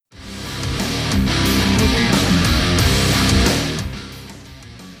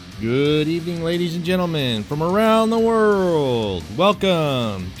Good evening, ladies and gentlemen, from around the world.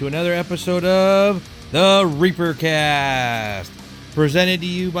 Welcome to another episode of the ReaperCast, presented to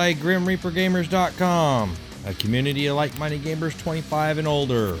you by GrimReaperGamers.com, a community of like-minded gamers 25 and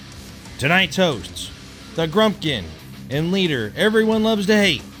older. Tonight's hosts, the Grumpkin and leader everyone loves to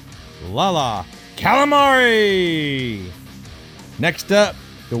hate, Lala Calamari. Next up,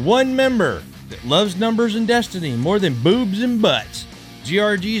 the one member that loves numbers and destiny more than boobs and butts,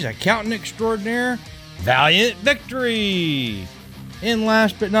 GRG's accountant extraordinaire, Valiant Victory. And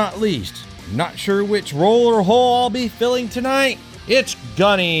last but not least, not sure which role or hole I'll be filling tonight, it's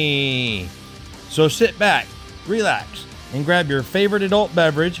Gunny. So sit back, relax, and grab your favorite adult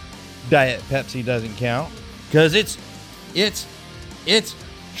beverage, Diet Pepsi doesn't count, because it's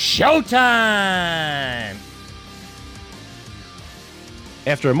showtime!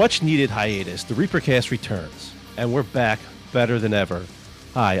 After a much-needed hiatus, the ReaperCast returns, and we're back better than ever.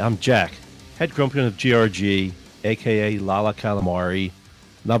 Hi, I'm Jack, head grumpkin of GRG, aka Lala Calamari,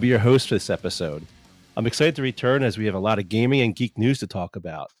 and I'll be your host for this episode. I'm excited to return as we have a lot of gaming and geek news to talk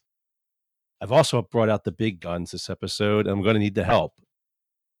about. I've also brought out the big guns this episode, and I'm going to need the help.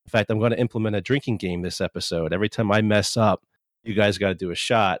 In fact, I'm going to implement a drinking game this episode. Every time I mess up, you guys got to do a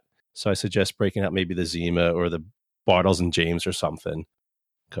shot, so I suggest breaking out maybe the Zima or the Bartles and James or something,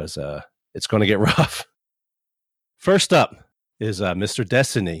 because it's going to get rough. First up is Mr.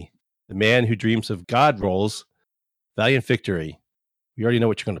 Destiny, the man who dreams of God rolls, Valiant Victory. We already know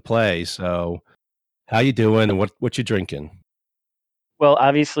what you're going to play, so how you doing and what you drinking? Well,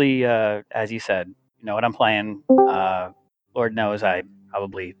 obviously, as you said, you know what I'm playing. Lord knows I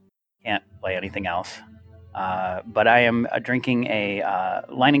probably can't play anything else. But I am drinking a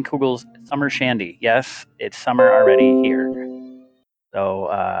Leinenkugel's Summer Shandy. Yes, it's summer already here. So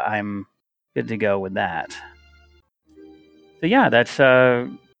I'm good to go with that. So yeah, that's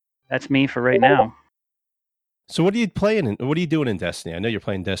me for right now. So what are you playing? What are you doing in Destiny? I know you're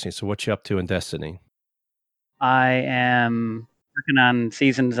playing Destiny. So what you up to in Destiny? I am working on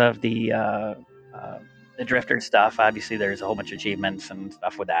seasons of the Drifter stuff. Obviously, there's a whole bunch of achievements and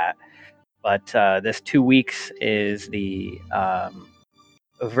stuff with that. But this 2 weeks is the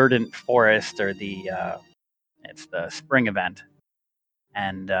Verdant Forest, or it's the spring event,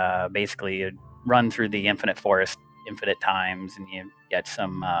 and basically you run through the Infinite Forest infinite times, and you get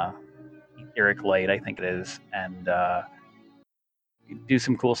some etheric light, I think it is, and you do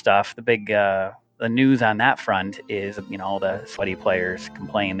some cool stuff. The big the news on that front is, all the sweaty players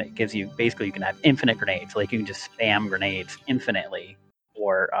complain that it gives you, basically you can have infinite grenades, like you can just spam grenades infinitely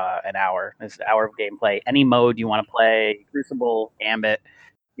for an hour. It's an hour of gameplay, any mode you want to play, Crucible, Gambit,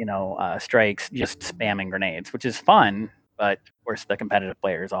 strikes, just spamming grenades, which is fun. But of course, the competitive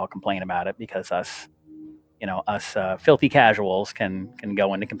players all complain about it because us filthy casuals can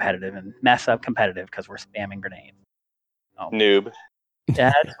go into competitive and mess up competitive because we're spamming grenades. Noob.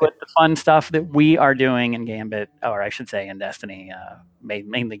 That's what the fun stuff that we are doing in Gambit, or I should say in Destiny,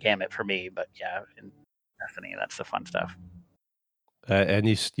 mainly Gambit for me, but yeah, in Destiny, that's the fun stuff. And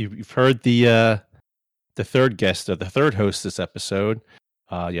you've heard the third guest, the third host this episode.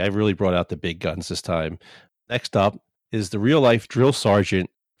 I really brought out the big guns this time. Next up is the real-life drill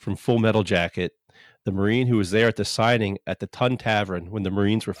sergeant from Full Metal Jacket, the Marine who was there at the signing at the Tun Tavern when the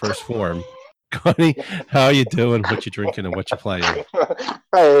Marines were first formed. Connie, how are you doing? What you drinking and what you playing? I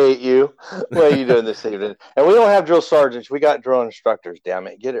hate you. What are you doing this evening? And we don't have drill sergeants. We got drill instructors, damn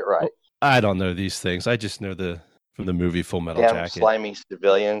it. Get it right. I don't know these things. I just know from the movie Full Metal Jacket. Slimy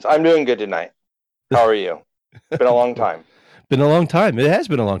civilians. I'm doing good tonight. How are you? Been a long time. Been a long time. It has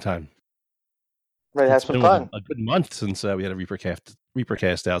been a long time. Right, had some fun. A good month since we had a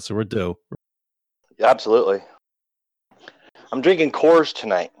ReaperCast out, so we're due. Yeah, absolutely. I'm drinking Coors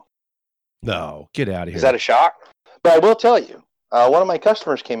tonight. No, get out of here. Is that a shock? But I will tell you, one of my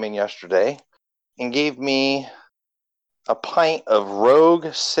customers came in yesterday and gave me a pint of Rogue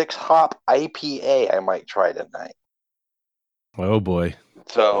 6-hop IPA I might try tonight. Oh, boy.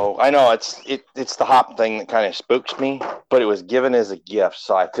 So I know it's the hop thing that kind of spooks me, but it was given as a gift,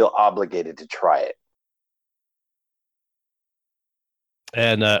 so I feel obligated to try it.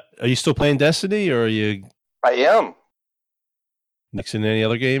 And are you still playing Destiny, or are you? I am. Mixing any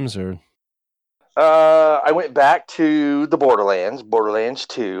other games, or? I went back to the Borderlands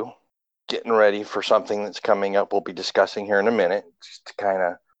 2, getting ready for something that's coming up we'll be discussing here in a minute, just to kind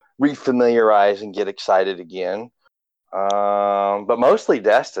of refamiliarize and get excited again. But mostly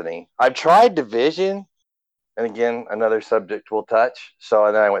Destiny. I've tried Division, and again, another subject we'll touch.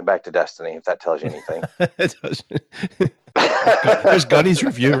 So then I went back to Destiny, if that tells you anything. It does. There's Gunny's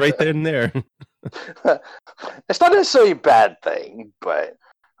review right there and there. It's not necessarily a bad thing, but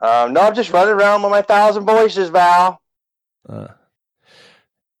No, I'm just running around with my 1,000 voices, Val.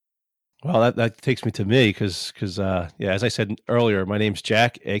 Well, that takes me to me because as I said earlier, my name's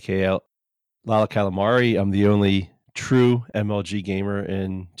Jack, aka Lala Calamari. I'm the only true MLG gamer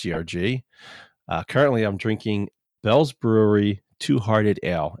in GRG. Currently, I'm drinking Bell's Brewery Two Hearted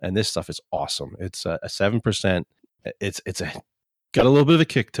Ale, and this stuff is awesome. It's a 7%. It's got a little bit of a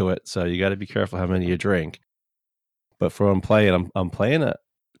kick to it, so you got to be careful how many you drink. But for what I'm playing, I'm playing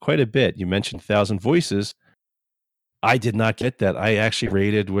quite a bit. You mentioned 1,000 Voices. I did not get that. I actually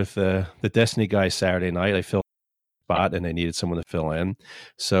raided with the Destiny guys Saturday night. I filled a spot, and they needed someone to fill in.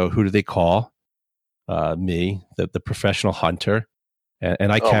 So who do they call? Me, the professional hunter,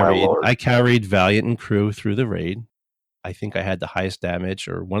 and I carried Valiant and crew through the raid. I think I had the highest damage,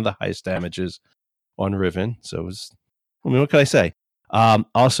 or one of the highest damages, on Riven. So it was. I mean, what can I say?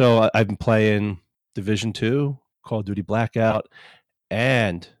 Also, I've been playing Division 2, Call of Duty Blackout,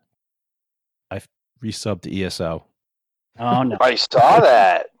 and I've resubbed to ESO. Oh no! I saw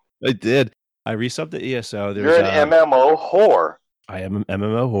that. I did. I resubbed to ESO. You're an MMO whore. I am an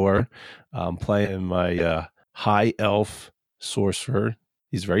MMO whore. I'm playing my high elf sorcerer.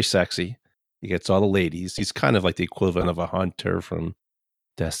 He's very sexy. He gets all the ladies. He's kind of like the equivalent of a hunter from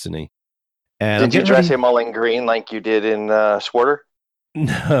Destiny. And did you dress him all in green like you did in Swarter?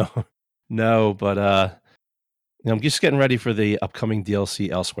 No, but I'm just getting ready for the upcoming DLC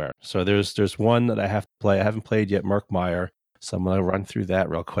elsewhere. So there's one that I have to play. I haven't played yet, Murkmire. So I'm going to run through that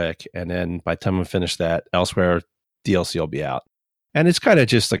real quick. And then by the time I finish that, elsewhere DLC will be out. And it's kind of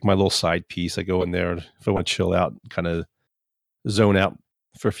just like my little side piece. I go in there if I want to chill out, kind of zone out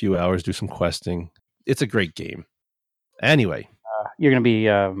for a few hours, do some questing. It's a great game. Anyway. You're going to be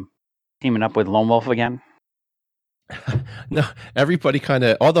teaming up with Lone Wolf again? No, everybody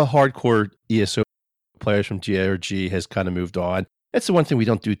all the hardcore ESO players from GRG has kind of moved on. That's the one thing we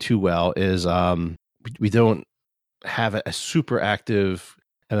don't do too well is we don't have a super active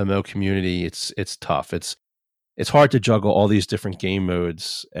MMO community. It's tough. It's hard to juggle all these different game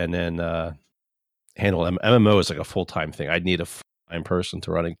modes and then handle them. MMO is like a full-time thing. I'd need a full-time person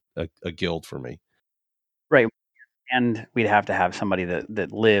to run a guild for me. Right. And we'd have to have somebody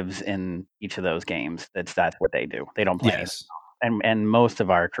that lives in each of those games. That's what they do. They don't play. Yes. And most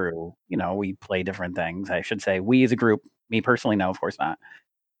of our crew, we play different things. I should say we as a group, me personally, no, of course not.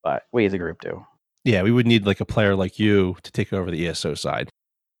 But we as a group do. Yeah, we would need like a player like you to take over the ESO side.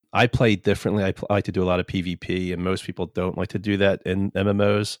 I play differently. I like to do a lot of PvP, and most people don't like to do that in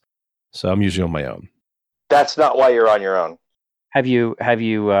MMOs. So I'm usually on my own. That's not why you're on your own. Have you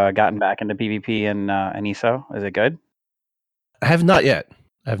gotten back into PvP and ESO? Is it good? I have not yet.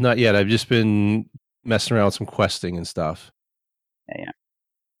 I've just been messing around with some questing and stuff. Yeah.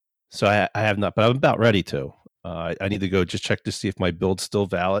 So I have not, but I'm about ready to. I need to go just check to see if my build's still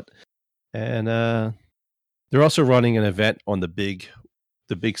valid. And they're also running an event on the big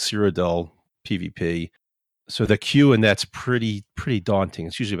Cyrodiil PvP. So the queue in that's pretty daunting.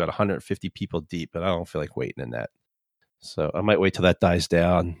 It's usually about 150 people deep, but I don't feel like waiting in that. So I might wait till that dies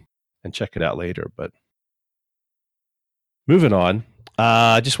down and check it out later. But moving on,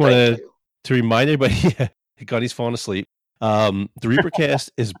 I just want to remind everybody, Gunny's falling asleep. The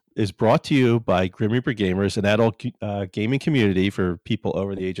Reapercast is brought to you by Grim Reaper Gamers, an adult gaming community for people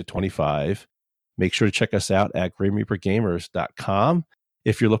over the age of 25. Make sure to check us out at grimreapergamers.com.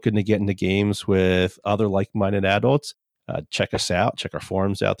 If you're looking to get into games with other like-minded adults, check us out. Check our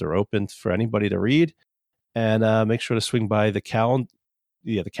forums out. They're open for anybody to read. And make sure to swing by the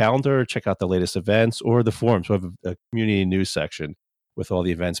calendar, check out the latest events or the forums. We have a community news section with all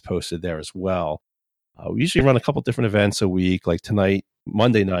the events posted there as well. We usually run a couple different events a week. Like tonight,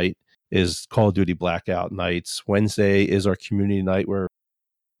 Monday night is Call of Duty Blackout nights. Wednesday is our community night where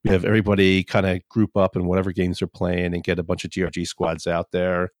we have everybody kind of group up in whatever games they're playing and get a bunch of GRG squads out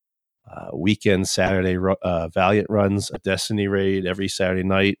there. Weekend, Saturday, Valiant runs a Destiny raid every Saturday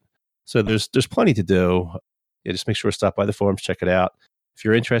night. So there's plenty to do. Yeah, just make sure to stop by the forums, check it out. If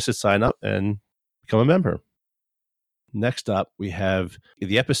you're interested, sign up and become a member. Next up, we have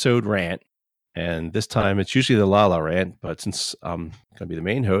the episode rant. And this time, it's usually the Lala rant, but since I'm going to be the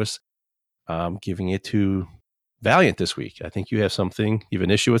main host, I'm giving it to Valiant this week. I think you have something. You have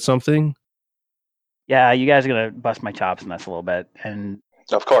an issue with something? Yeah, you guys are going to bust my chops in this a little bit. And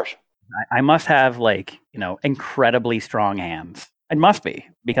of course. I must have incredibly strong hands. It must be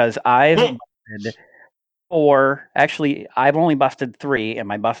because I've busted 4. Actually, I've only busted 3,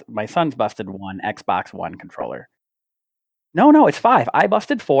 and my son's busted 1 Xbox One controller. No, it's 5. I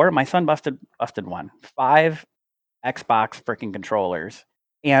busted 4. My son busted 1. 5 Xbox freaking controllers,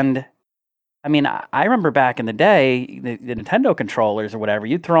 and I mean, I remember back in the day, the Nintendo controllers or whatever,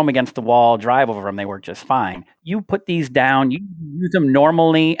 you'd throw them against the wall, drive over them, they work just fine. You put these down, you use them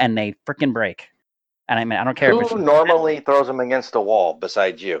normally, and they freaking break. And I mean, I don't care if Who it's. normally throws them against the wall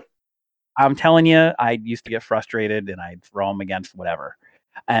besides you? I'm telling you, I used to get frustrated and I'd throw them against whatever.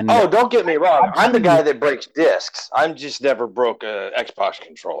 And Oh, don't get me wrong. I'm the guy that breaks discs. I'm just never broke a Xbox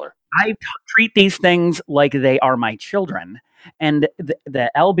controller. I treat these things like they are my children. And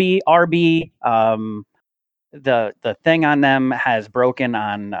the LB, RB, the thing on them has broken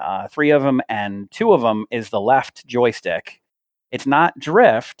on 3 of them, and 2 of them is the left joystick. It's not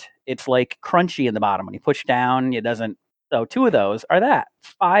drift. It's like crunchy in the bottom. When you push down, it doesn't. So 2 of those are that.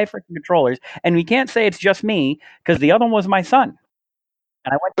 5 freaking controllers. And we can't say it's just me because the other one was my son.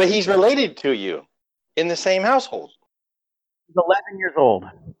 And I went. But he's related to you in the same household. He's 11 years old.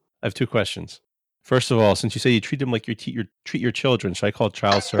 I have 2 questions. First of all, since you say you treat them like you treat your children, should I call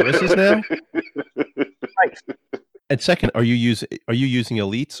child services now? Right. And second, are you using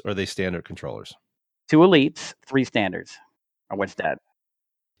Elites or are they standard controllers? 2 Elites, 3 standards. Or what's that?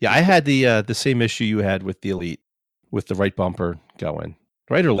 Yeah, I had the same issue you had with the Elite, with the right bumper going.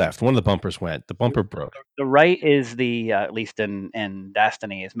 Right or left? One of the bumpers went. The bumper broke. The right is the, at least in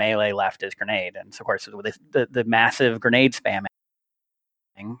Destiny, is melee, left is grenade. And so, of course, with the massive grenade spamming,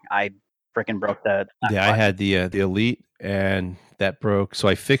 I freaking broke the. Yeah, I had the Elite, and that broke. So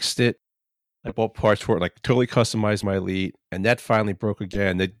I fixed it. I bought parts for it, like totally customized my Elite, and that finally broke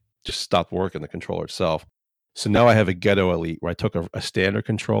again. They just stopped working, the controller itself. So now I have a Ghetto Elite where I took a standard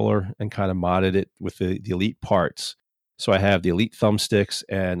controller and kind of modded it with the Elite parts. So I have the Elite thumbsticks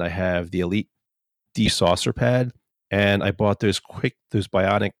and I have the Elite de-saucer pad, and I bought those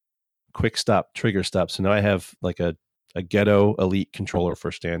bionic quick stop trigger stops. So now I have like a Ghetto Elite controller for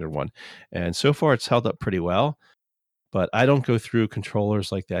a standard one. And so far it's held up pretty well, but I don't go through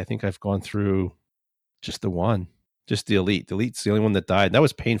controllers like that. I think I've gone through just the one, just the Elite. The Elite's the only one that died. And that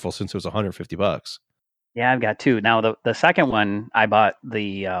was painful since it was $150. Yeah, I've got 2. Now, the second one, I bought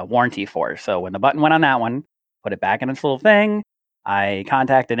the warranty for. So when the button went on that one, put it back in its little thing. I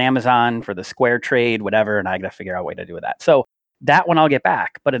contacted Amazon for the square trade, whatever, and I got to figure out a way to do with that. So that one I'll get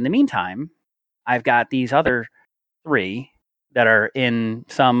back. But in the meantime, I've got these other 3 that are in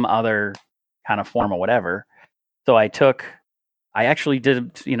some other kind of form or whatever. So I actually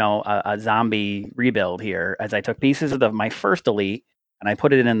did, a zombie rebuild here, as I took pieces of my first Elite and I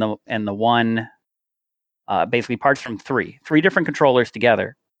put it in the one, basically parts from 3 different controllers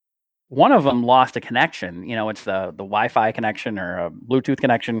together. One of them lost a connection. It's the Wi-Fi connection or a Bluetooth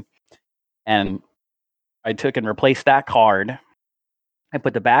connection. And I took and replaced that card. I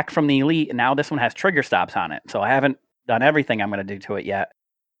put the back from the Elite, and now this one has trigger stops on it. So I haven't done everything I'm going to do to it yet.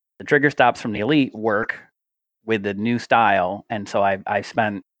 The trigger stops from the Elite work with the new style. And so I've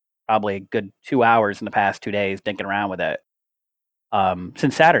spent probably a good 2 hours in the past 2 days dinking around with it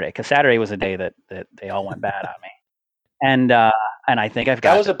since Saturday, because Saturday was a day that they all went bad on me. And I think I've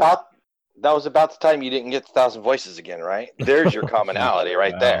got... That was about the time you didn't get the 1,000 Voices again, right? There's your commonality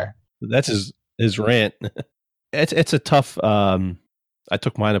right there. That's his rant. It's a tough. I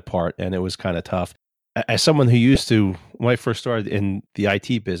took mine apart, and it was kind of tough. As someone who used to, when I first started in the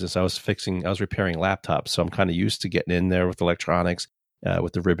IT business, I was repairing laptops, so I'm kind of used to getting in there with electronics,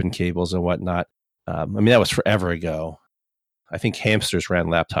 with the ribbon cables and whatnot. I mean, that was forever ago. I think hamsters ran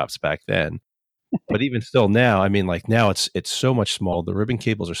laptops back then. But even still now, I mean, like now it's so much smaller. The ribbon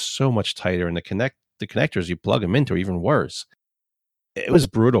cables are so much tighter, and the connectors you plug them into are even worse. It was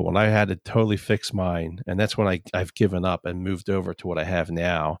brutal when I had to totally fix mine, and that's when I've given up and moved over to what I have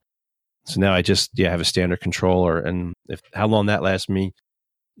now. So now I just have a standard controller, and how long that lasts me,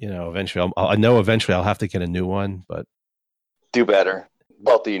 eventually I know eventually I'll have to get a new one, but do better.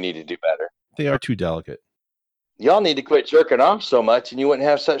 Both of you need to do better. They are too delicate. Y'all need to quit jerking off so much, and you wouldn't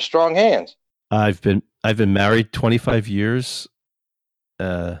have such strong hands. I've been married 25 years.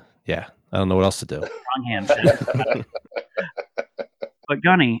 I don't know what else to do. Strong hands. But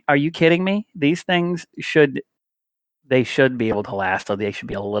Gunny, are you kidding me? These things should be able to last, so they should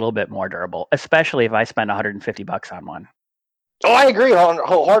be a little bit more durable, especially if I spend $150 on one. Oh, I agree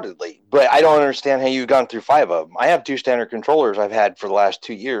wholeheartedly, but I don't understand how you've gone through 5 of them. I have 2 standard controllers I've had for the last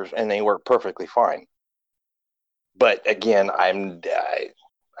 2 years, and they work perfectly fine. But again, I'm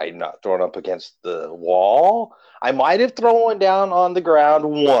not throwing up against the wall. I might have thrown one down on the ground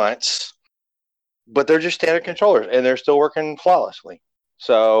once, but they're just standard controllers, and they're still working flawlessly.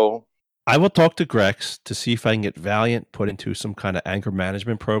 So I will talk to Grex to see if I can get Valiant put into some kind of anger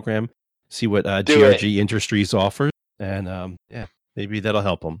management program, see what GRG Industries offers, and maybe that'll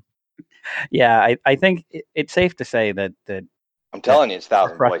help them. Yeah, I think it's safe to say that I'm telling you, it's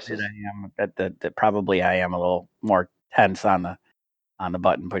Thousand frustrated Voices. I am that probably I am a little more tense on the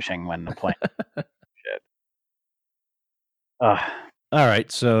button pushing when the playing. Shit. Ugh. All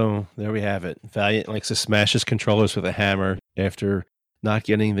right, so there we have it. Valiant likes to smash his controllers with a hammer after not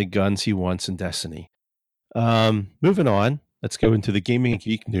getting the guns he wants in Destiny. Moving on, let's go into the Gaming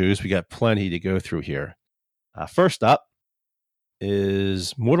Geek news. We got plenty to go through here. First up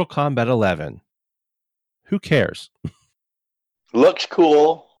is Mortal Kombat 11. Who cares? Looks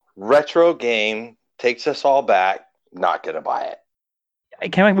cool, retro game, takes us all back. Not gonna buy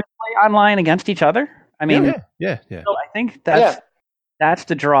it. Can we play online against each other? I mean, yeah. so I think that's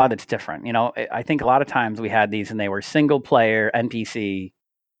the draw that's different. You know, I think a lot of times we had these and they were single player NPC,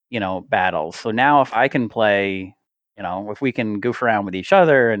 battles. So now if I can play, if we can goof around with each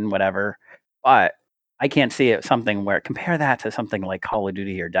other and whatever, but I can't see it something where compare that to something like Call of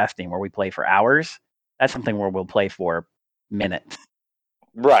Duty or Destiny where we play for hours. That's something where we'll play for minutes.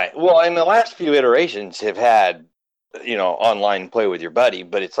 Right. Well, and the last few iterations have had, online play with your buddy,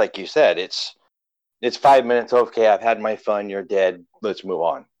 but it's like you said, it's 5 minutes. Okay, I've had my fun. You're dead. Let's move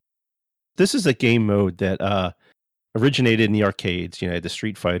on. This is a game mode that originated in the arcades. The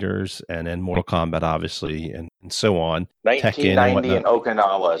Street Fighters and then Mortal Kombat, obviously, and so on. 1990 in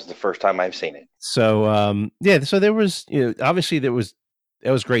Okinawa is the first time I've seen it. So, so there was, obviously that was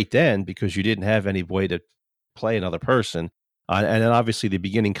great then because you didn't have any way to play another person. And then obviously the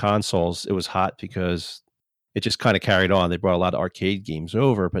beginning consoles, it was hot because it just kind of carried on. They brought a lot of arcade games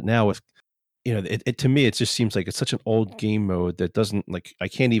over, but now with it to me, it just seems like it's such an old game mode that doesn't I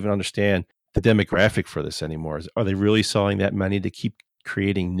can't even understand the demographic for this anymore. Are they really selling that many to keep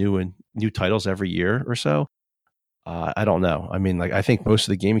creating new titles every year or so? I don't know. I mean, I think most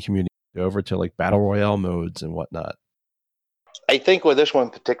of the gaming community go over to battle royale modes and whatnot. I think with this one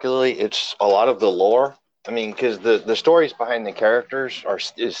particularly, it's a lot of the lore. I mean, because the stories behind the characters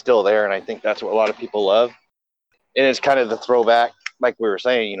is still there, and I think that's what a lot of people love. And it's kind of the throwback, like we were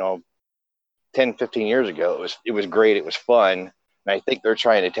saying, 10, 15 years ago. It was great. It was fun. And I think they're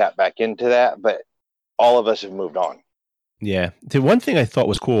trying to tap back into that, but all of us have moved on. Yeah. The one thing I thought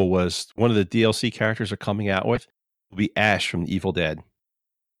was cool was one of the DLC characters they're coming out with will be Ash from The Evil Dead.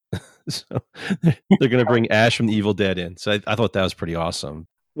 So they're going to bring Ash from The Evil Dead in. So I thought that was pretty awesome.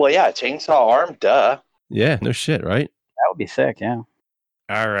 Well, yeah, chainsaw arm, duh. Yeah, no shit, right? That would be sick, yeah.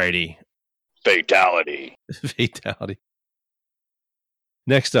 All righty. Fatality. Fatality.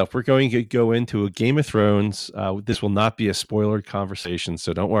 Next up, we're going to go into a Game of Thrones. This will not be a spoiler conversation,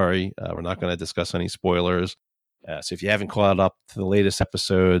 so don't worry. We're not going to discuss any spoilers. So if you haven't caught up to the latest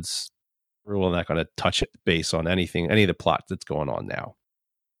episodes, we're not going to touch base on any of the plot that's going on now.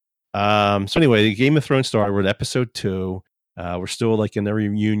 So anyway, the Game of Thrones started. We're at episode 2. We're still in the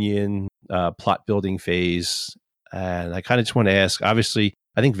reunion plot building phase. And I kind of just want to ask, obviously,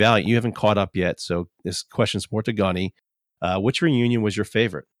 I think Valiant, you haven't caught up yet. So this question's more to Gunny. Which reunion was your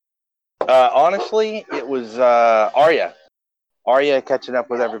favorite? Honestly, it was Arya. Arya catching up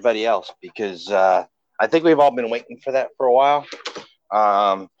with everybody else because I think we've all been waiting for that for a while.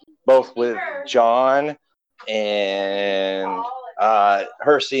 Both with Jon and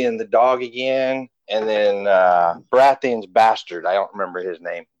her seeing the dog again, and then Baratheon's bastard. I don't remember his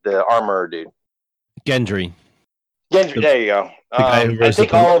name. The armorer dude. Gendry. There you go. I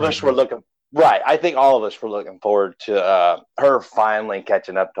think all of us were looking. Right. I think all of us were looking forward to her finally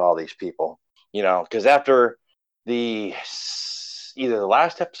catching up to all these people, because after either the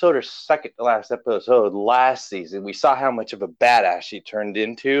last episode or second to last episode last season, we saw how much of a badass she turned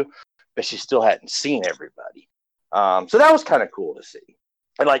into, but she still hadn't seen everybody. So that was kind of cool to see.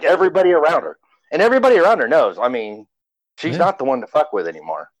 And everybody around her. And everybody around her knows. I mean, she's not the one to fuck with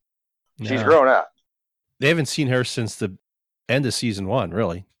anymore. No. She's grown up. They haven't seen her since the end of season 1,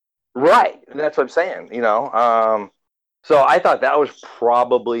 really. Right. That's what I'm saying, So I thought that was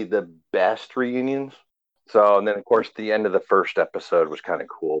probably the best reunions. So, and then of course the end of the first episode was kind of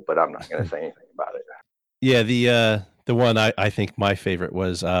cool, but I'm not going to say anything about it. Yeah, the one I think my favorite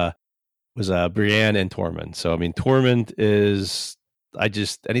was Brienne and Tormund. So I mean, Tormund is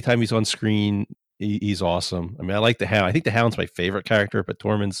anytime he's on screen, he's awesome. I mean, I like the Hound. I think the Hound's my favorite character, but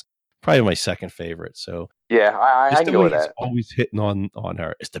Tormund's probably my second favorite. So yeah, I can go with that. He's always hitting on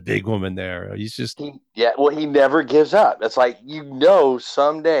her. It's the big woman there. He's just he never gives up. It's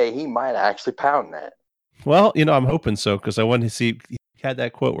someday he might actually pound that. Well, I'm hoping so because I want to see. He had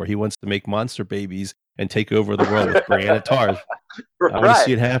that quote where he wants to make monster babies and take over the world with Brienne of Tarth. Right. I want to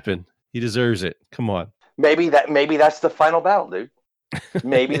see it happen. He deserves it. Come on. Maybe that's the final battle, dude.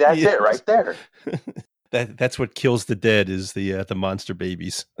 Maybe that's it right there. That's what kills the dead is the monster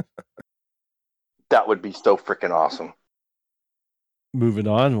babies. That would be so freaking awesome. moving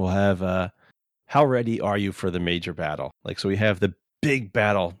on, we'll have how ready are you for the major battle? Like, so we have the big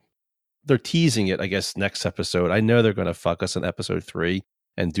battle. They're teasing it, I guess, next episode. I know they're going to fuck us in episode 3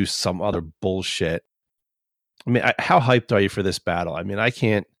 and do some other bullshit. I mean, how hyped are you for this battle? I mean, I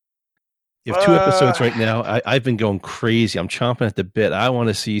can't. You have 2 episodes right now. I've been going crazy. I'm chomping at the bit. I want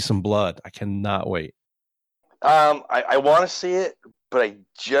to see some blood. I cannot wait. I want to see it, but I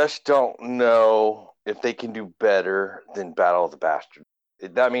just don't know if they can do better than Battle of the Bastards.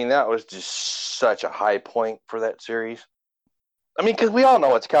 I mean, that was just such a high point for that series. I mean, because we all know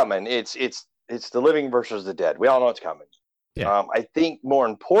what's coming. It's the living versus the dead. We all know it's coming. Yeah. I think more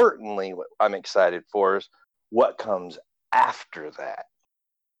importantly, what I'm excited for is what comes after that.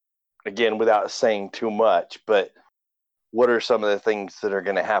 Again, without saying too much, but what are some of the things that are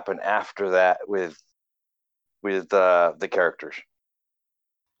going to happen after that with the characters?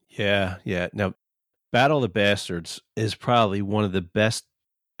 Yeah. Now, Battle of the Bastards is probably one of the best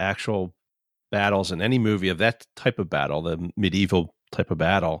actual battles in any movie of that type of battle, the medieval type of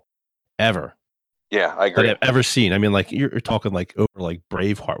battle, ever. Yeah, I agree. That I've ever seen. I mean, like you're talking like over like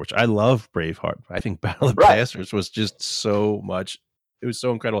Braveheart, which I love Braveheart. I think Battle of the Bastards was just so much. It was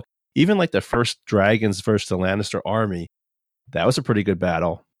so incredible. Even like the first Dragons versus the Lannister army, that was a pretty good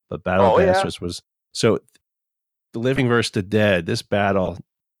battle. But Battle of the Bastards was so. The living versus the dead. This battle,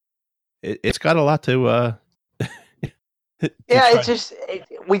 it's got a lot to. It's just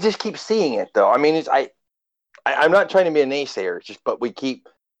we just keep seeing it though. I mean, I'm not trying to be a naysayer. It's just, but we keep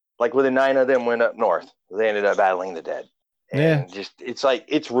like when the 9 of them went up north, they ended up battling the dead, and just it's like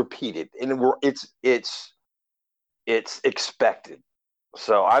it's repeated and it's expected.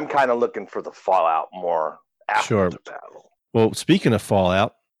 So I'm kind of looking for the fallout more after the battle. Well, speaking of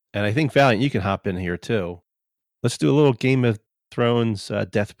fallout, and I think Valiant, you can hop in here too. Let's do a little Game of Thrones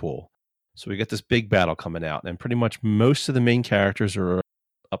death pool. So we got this big battle coming out, and pretty much most of the main characters are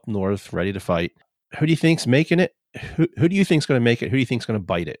up north, ready to fight. Who do you think's making it? Who do you think's going to make it? Who do you think's going to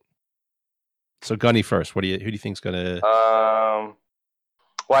bite it? So Gunny first. Who do you think's going to? Well,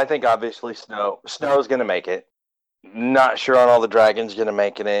 I think obviously Snow's going to make it. Not sure on all the dragons going to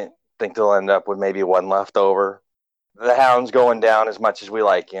make it. Think they'll end up with maybe 1 left over. The Hound's going down as much as we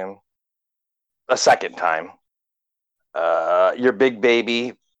like him. A second time. Your big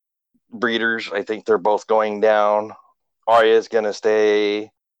baby breeders, I think they're both going down. Arya's going to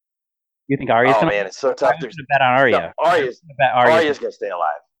stay. You think Arya's going to? Oh, man, it's so tough. I'm going to bet on Arya. No, Arya's going to stay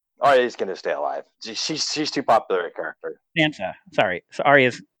alive. Arya's going to stay alive. She's too popular a character. Sansa. Sorry. So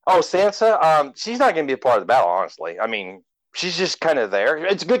Arya's. Oh, Sansa? She's not going to be a part of the battle, honestly. I mean, she's just kind of there.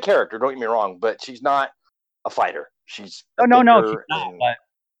 It's a good character, don't get me wrong, but she's not a fighter. She's no, she's not.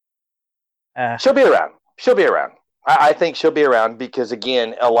 But she'll be around. She'll be around. I think she'll be around because,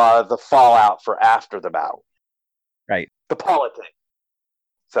 again, a lot of the fallout for after the battle. Right. The politics.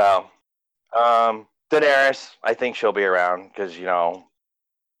 So, Daenerys, I think she'll be around because, I don't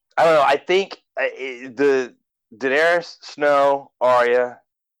know. I think the Daenerys, Snow, Arya,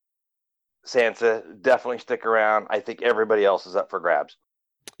 Sansa definitely stick around. I think everybody else is up for grabs.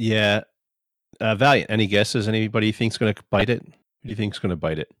 Yeah. Valiant, any guesses? Anybody you think's going to bite it? Who do you think's going to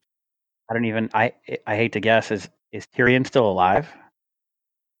bite it? I don't even. I hate to guess. Is Tyrion still alive?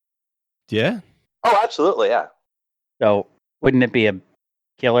 Yeah. Oh, absolutely, yeah. So wouldn't it be a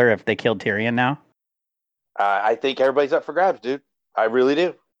killer if they killed Tyrion now? I think everybody's up for grabs, dude. I really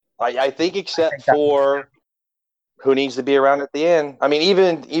do. I think except for who needs to be around at the end. I mean,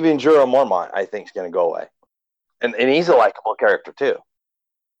 even Jorah Mormont, I think, is going to go away. And he's a likable character, too.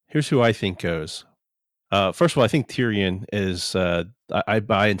 Here's who I think goes. First of all, I think Tyrion is... I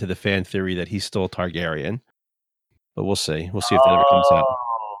buy into the fan theory that he's still a Targaryen. But we'll see. We'll see if that ever comes out.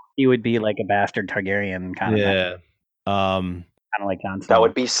 He would be like a bastard Targaryen kind of. Yeah. Kind of like Jon Snow. That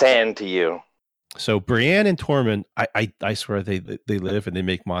would be sand to you. So Brienne and Tormund, I swear they live and they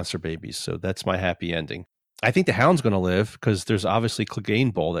make monster babies. So that's my happy ending. I think the Hound's going to live because there's obviously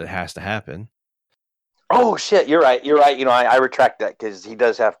Clegane Bowl that has to happen. Oh, shit. You're right. I retract that because he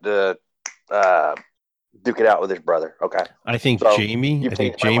does have to duke it out with his brother. Okay. I think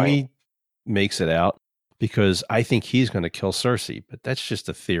Jaime makes it out because I think he's going to kill Cersei. But that's just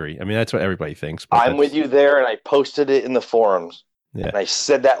a theory. I mean, that's what everybody thinks. But I'm with you there, and I posted it in the forums. Yeah. And I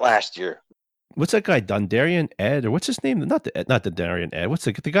said that last year. What's that guy, Dondarrion Ed, or what's his name? Not the Dondarrion Ed. What's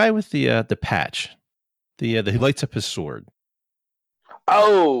the guy with the patch? He lights up his sword.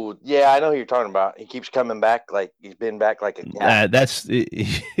 Oh, yeah, I know who you're talking about. He keeps coming back like he's been back like a cat.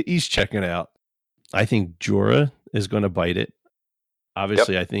 He's checking out. I think Jorah is going to bite it.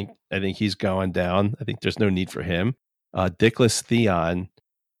 Obviously, yep. I think he's going down. I think there's no need for him. Dickless Theon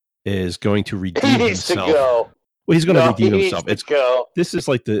is going to redeem himself. To go. Well, he's going to No, redeem he himself. needs to go. This is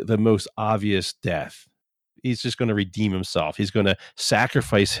like the most obvious death. He's just going to redeem himself. He's going to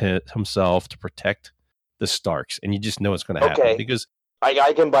sacrifice himself to protect the Starks, and you just know it's going to happen Okay. because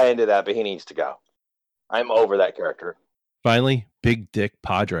I can buy into that, but he needs to go. I'm over that character. finally, Big Dick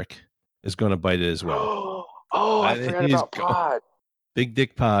Podrick is going to bite it as well. I forgot He's about Pod. Big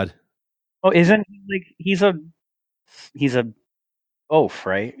Dick Pod. Oh, isn't he like he's a oaf,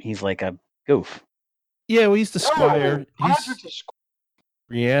 right? He's like a goof. Yeah, well, he's the squire. No, Podrick's a squire.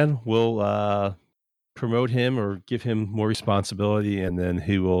 Brienne will promote him or give him more responsibility, and then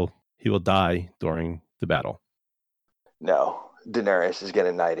he will die during the battle. No, Daenerys is going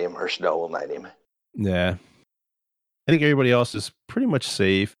to knight him, or Snow will knight him. Yeah, I think everybody else is pretty much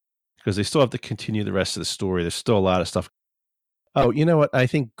safe because they still have to continue the rest of the story. There's still a lot of stuff. Oh, you know what? I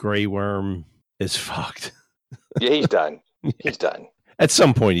think Grey Worm is fucked. Yeah, he's done. He's done. At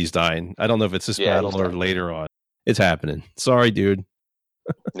some point, he's dying. I don't know if it's this Yeah, battle he's or done. later on. It's happening. Sorry, dude.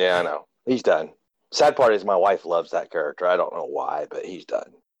 Yeah, I know. He's done. Sad part is my wife loves that character. I don't know why, but he's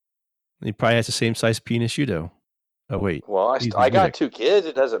done. He probably has the same size penis you do. Oh, wait. Well, He's I got music. 2 kids.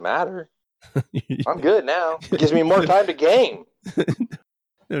 It doesn't matter. I'm good now. It gives me more time to game,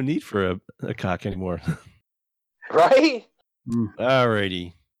 No need for a cock anymore. right?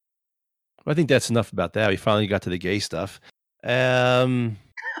 Alrighty. Well, I think that's enough about that. We finally got to the gay stuff. Oh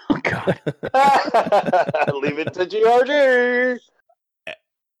God. Leave it to GRG.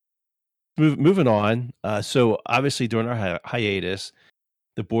 Moving on. So obviously during our hiatus,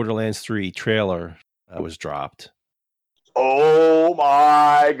 the Borderlands 3 trailer was dropped. Oh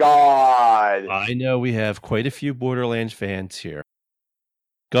my God. I know we have quite a few Borderlands fans here.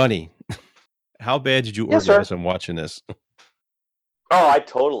 Gunny, how bad did you Yes, sir. organize on watching this? Oh, I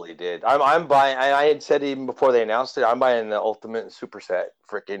totally did. I'm buying. I had said even before they announced it, I'm buying the ultimate superset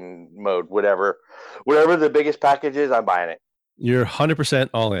freaking mode, whatever the biggest package is. I'm buying it. You're 100%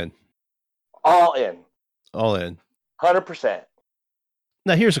 all in. All in. All in. 100%.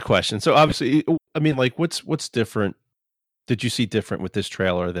 Now here's a question. So obviously, I mean, like, what's different? Did you see different with this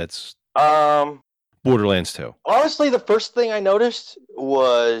trailer? That's Borderlands 2. Honestly, the first thing I noticed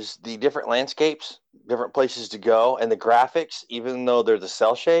was the different landscapes, different places to go, and the graphics, even though they're the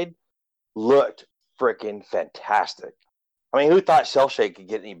cell shade, looked freaking fantastic. I mean, who thought cell shade could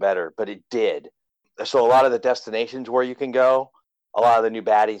get any better? But it did. So a lot of the destinations where you can go, a lot of the new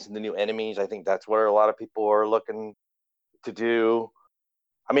baddies and the new enemies, I think that's where a lot of people are looking to do.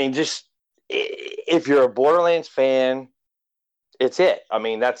 I mean, just if you're a Borderlands fan, it's it. I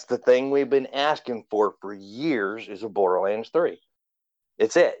mean, that's the thing we've been asking for years is a Borderlands 3.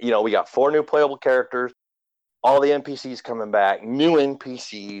 It's it. You know, we got 4 new playable characters, all the NPCs coming back, new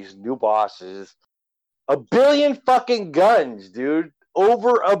NPCs, new bosses, 1 billion fucking guns, dude.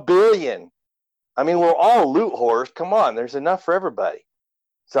 Over 1 billion. I mean, we're all loot whores. Come on, there's enough for everybody.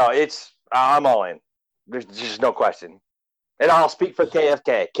 So I'm all in. There's just no question. And I'll speak for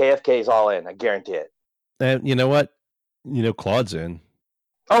KFK. KFK's all in. I guarantee it. And you know what? You know, Claude's in.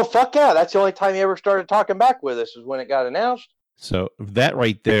 Oh, fuck yeah. That's the only time he ever started talking back with us was when it got announced. So that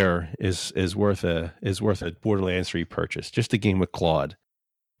right there is worth a Borderlands 3 purchase. Just a game with Claude.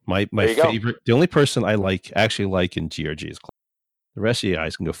 My favorite, the only person I actually like in GRG is Claude. The rest of you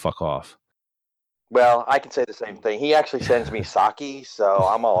guys can go fuck off. Well, I can say the same thing. He actually sends me sake, so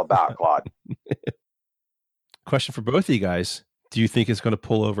I'm all about Claude. Question for both of you guys. Do you think it's going to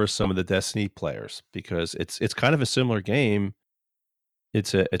pull over some of the Destiny players? Because it's kind of a similar game.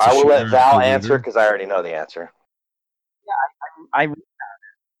 I will let Val answer because I already know the answer.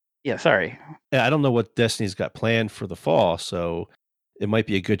 Yeah, sorry. Yeah, I don't know what Destiny's got planned for the fall, so it might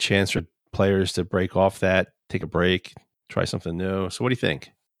be a good chance for players to break off that, take a break, try something new. So what do you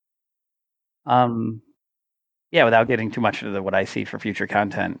think? Yeah, without getting too much into what I see for future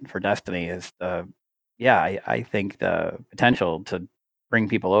content for Destiny is I think the potential to bring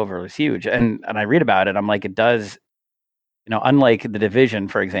people over is huge. And I read about it, I'm like, it does, unlike The Division,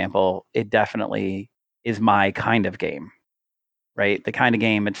 for example, it definitely is my kind of game, right? The kind of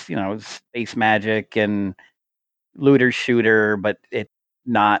game, it's, space magic and looter shooter, but it's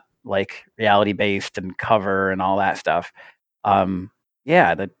not like reality based and cover and all that stuff.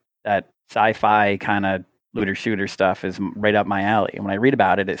 That sci-fi kind of looter shooter stuff is right up my alley. And when I read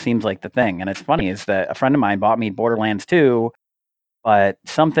about it, it seems like the thing. And it's funny is that a friend of mine bought me Borderlands 2, but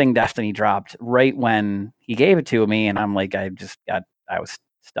something Destiny dropped right when he gave it to me. And I'm like, I was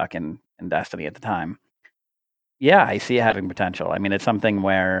stuck in Destiny at the time. Yeah, I see it having potential. I mean, it's something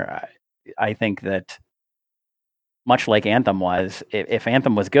where I think that much like Anthem was, if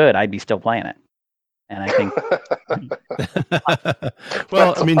Anthem was good, I'd be still playing it. And I think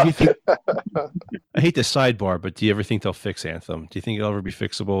Well, I mean, do you think, I hate the sidebar, but do you ever think they'll fix Anthem? Do you think it'll ever be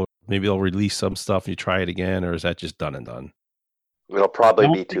fixable? Maybe they'll release some stuff and you try it again, or is that just done and done? It'll probably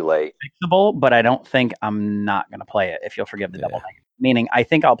be too late. fixable, but I don't think I'm not going to play it, if you'll forgive the Yeah. double negative. Meaning, I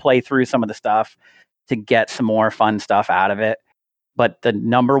think I'll play through some of the stuff to get some more fun stuff out of it. But the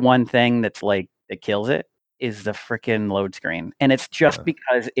number one thing that's like that kills it is the freaking load screen, and it's just Yeah.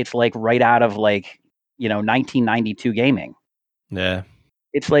 because it's like right out of like 1992 gaming. Yeah.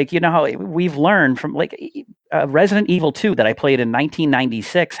 It's like, how we've learned from like Resident Evil 2 that I played in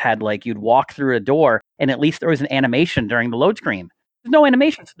 1996 had like you'd walk through a door and at least there was an animation during the load screen. There's no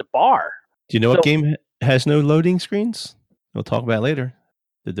animation to the bar. Do you know So- what game has no loading screens? We'll talk about it later.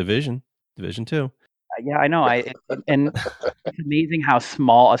 The Division 2. Yeah, I know. And it's amazing how a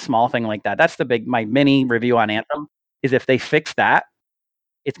small thing like that. That's my mini review on Anthem is if they fix that,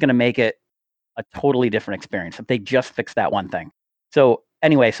 it's going to make it a totally different experience. If they just fix that one thing. So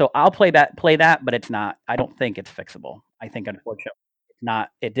anyway, I'll play that, but it's not. I don't think it's fixable. I think unfortunately it's not.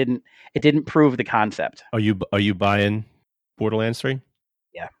 It didn't prove the concept. Are you buying Borderlands 3?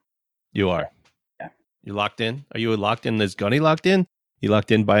 Yeah. You are. Yeah. You locked in? Are you locked in? Is Gunny locked in? You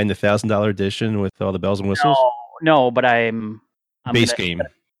locked in buying the $1,000 edition with all the bells and whistles? No, but I'm Base game.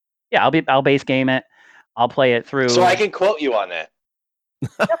 Yeah, I'll base game it. I'll play it through. So I can quote you on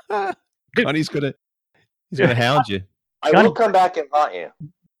that. Gunny's gonna hound you. I will come back and haunt you.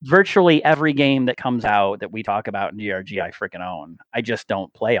 Virtually every game that comes out that we talk about in GRG, I freaking own. I just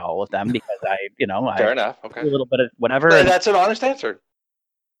don't play all of them because Fair enough. do Okay. a little bit of whatever. But and- that's an honest answer.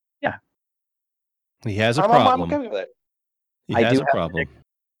 He has a I'm problem. okay with it. He I has do a have problem.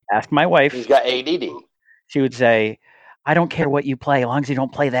 Ask my wife. He's got ADD. She would say, "I don't care what you play, as long as you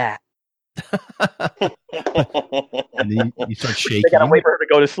don't play that." And then you start I gotta shaking. wait for her to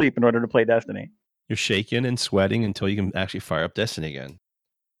go to sleep in order to play Destiny. You're shaking and sweating until you can actually fire up Destiny again.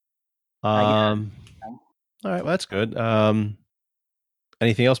 I All right, well, that's good.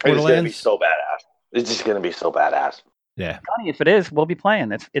 Anything else, It's going to be Borderlands? so badass. It's just going to be so badass. Yeah. Connie, if it is, we'll be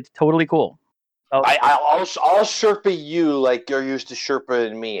playing. It's totally cool. Oh, I'll Sherpa you like you're used to Sherpa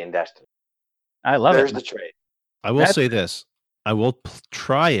and me in Destiny. I love There's it. the trade. I will That's- say this. I will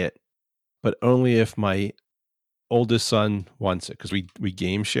try it, but only if my oldest son wants it, because we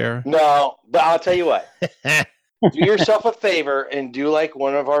game share. No, but I'll tell you what. Do yourself a favor and do like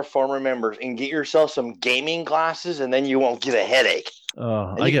one of our former members and get yourself some gaming glasses, and then you won't get a headache. Oh,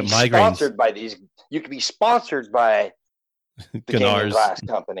 And I you get can be migraines. Sponsored by these. You could be sponsored by the gaming Gunars. glass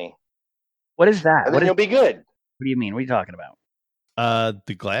company, What is that? and What then you'll be good. do you mean? What are you talking about?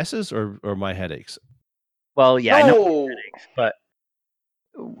 The glasses or my headaches? Well, yeah, I know No. headaches, but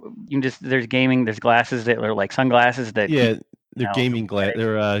you can there's glasses that are like sunglasses that Yeah, they're No, gaming glass. headaches.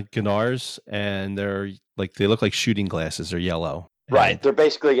 They're Gunars, and they look like shooting glasses. They're yellow. Right, And they're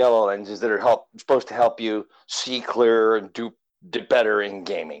basically yellow lenses that are supposed to help you see clearer and do better in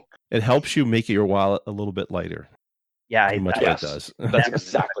gaming. it helps you make your wallet a little bit lighter. yeah, Pretty much Yes. what it does. That's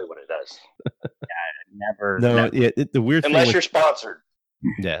exactly what it does. never. No, yeah. The weird thing Unless with you're sponsored.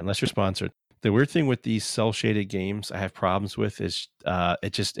 Yeah, unless you're sponsored. The weird thing with these cell shaded games I have problems with is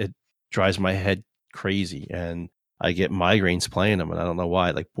it drives my head crazy, and I get migraines playing them, and I don't know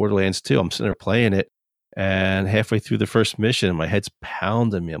why. Like Borderlands 2, I'm sitting there playing it, and halfway through the first mission, my head's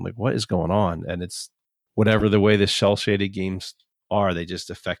pounding me. I'm like, what is going on? And it's whatever the way the cell shaded games are, they just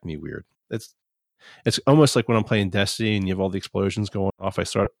affect me weird. It's almost like when I'm playing Destiny and you have all the explosions going off.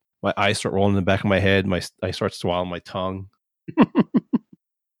 My eyes start rolling in the back of my head. I start swallowing my tongue.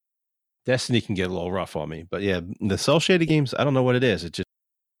 Destiny can get a little rough on me, but yeah, the cell shaded games, I don't know what it is. It just,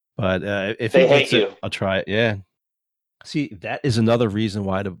 but if They he hate gets it, you. I'll try it. Yeah. See, that is another reason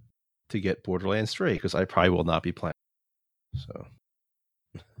why to get Borderlands 3, because I probably will not be playing. So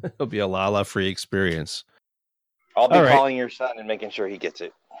it'll be a Lala free experience. I'll be All right. calling your son and making sure he gets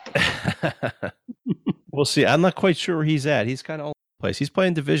it. We'll see. I'm not quite sure where he's at. He's kind of all over the place. He's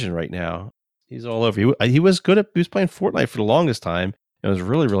playing Division right now. He's all over. He was playing Fortnite for the longest time and was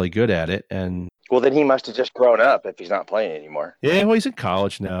really, really good at it. And Well, then he must have just grown up if he's not playing anymore. yeah, well, he's in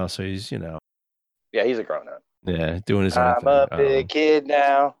college now, so he's Yeah, he's a grown up. doing his own I'm thing. a I don't know. big kid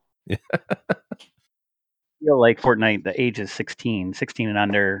now. feel like Fortnite, the age is 16 and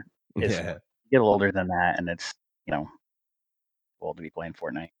under. Is Yeah. get a little older than that, and it's old to be playing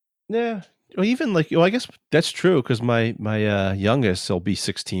Fortnite. Yeah. Well, even I guess that's true, because my youngest, he'll be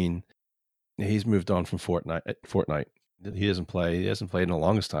 16. He's moved on from Fortnite. He hasn't played in the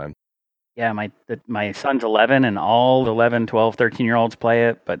longest time. Yeah, my son's 11, and all 11, 12, 13-year-olds play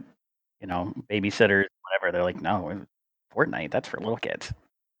it, but babysitters, whatever, they're like, no, Fortnite, that's for little kids.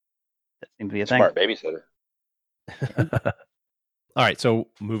 That seems to be a thing. Smart babysitter. All right, so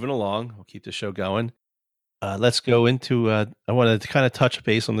moving along, we'll keep the show going. Let's go into. I wanted to kind of touch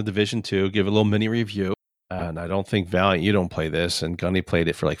base on the Division 2, give a little mini review. And I don't think Valiant, you don't play this, and Gunny played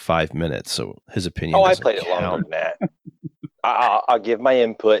it for like 5 minutes, so his opinion. Oh, I played it longer than that. I'll give my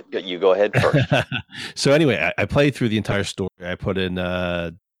input, but you go ahead first. So anyway, I played through the entire story. I put in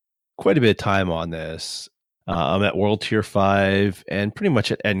quite a bit of time on this. I'm at World Tier 5 and pretty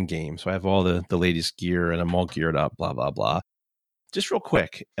much at End Game, so I have all the latest gear, and I'm all geared up, blah, blah, blah. Just real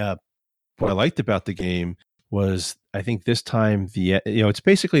quick, what I liked about the game was I think this time, it's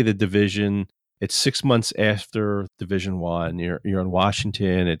basically the Division. It's 6 months after Division 1. You're in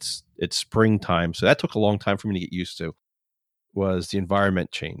Washington. It's springtime. So that took a long time for me to get used to, was the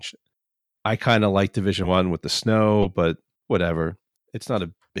environment changed. I kind of like Division 1 with the snow, but whatever. It's not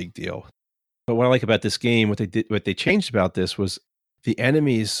a big deal. But what I like about this game, what they changed about this was the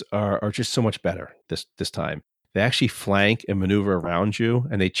enemies are just so much better this time. They actually flank and maneuver around you,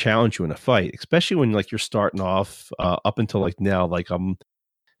 and they challenge you in a fight, especially when like you're starting off up until like now, like I'm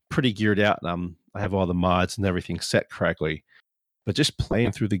pretty geared out and I have all the mods and everything set correctly, but just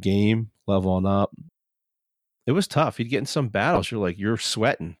playing through the game, leveling up, it was tough. You'd get in some battles, you're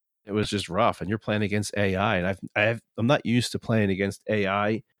sweating. It was just rough, and you're playing against AI, and I'm not used to playing against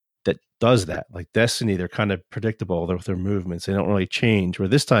AI that does that. Like Destiny, they're kind of predictable with their movements. They don't really change. Where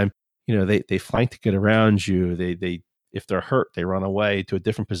this time, they flank to get around you. They if they're hurt, they run away to a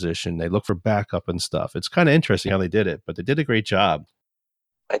different position. They look for backup and stuff. It's kind of interesting how they did it, but they did a great job.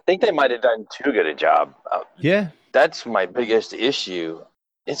 I think they might have done too good a job. Yeah. That's my biggest issue.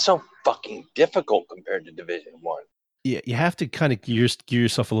 It's so fucking difficult compared to Division 1. Yeah, you have to kind of gear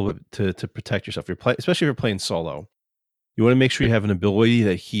yourself a little bit to protect yourself. Especially if you're playing solo. You want to make sure you have an ability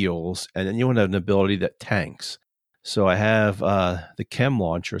that heals, and then you want to have an ability that tanks. So I have the chem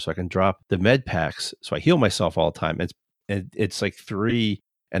launcher, so I can drop the med packs, so I heal myself all the time. It's like 3,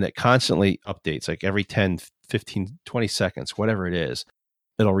 and it constantly updates, like every 10, 15, 20 seconds, whatever it is.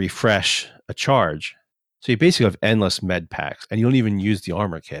 It'll refresh a charge. So you basically have endless med packs, and you don't even use the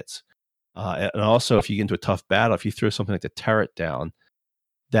armor kits. And also, if you get into a tough battle, if you throw something like the turret down,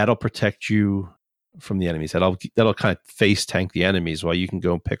 that'll protect you from the enemies. That'll kind of face tank the enemies while you can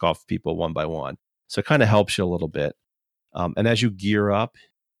go and pick off people one by one. So it kind of helps you a little bit. And as you gear up,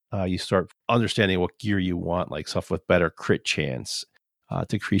 you start understanding what gear you want, like stuff with better crit chance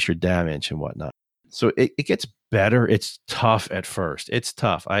to increase your damage and whatnot. So it gets better. It's tough at first. It's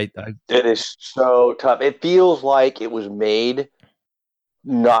tough. It is so tough. It feels like it was made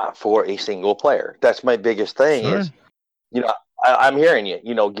not for a single player. That's my biggest thing. Sure. Is, I'm hearing you.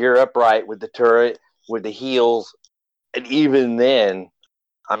 Gear up right with the turret, with the heals, and even then,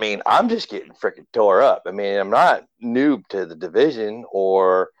 I mean, I'm just getting freaking tore up. I mean, I'm not noob to the Division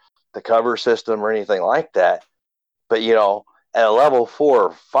or the cover system or anything like that, but at a level 4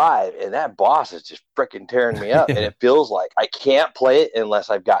 or 5, and that boss is just freaking tearing me up. And it feels like I can't play it unless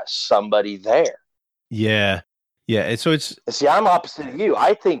I've got somebody there. Yeah. Yeah. And so see, I'm opposite of you.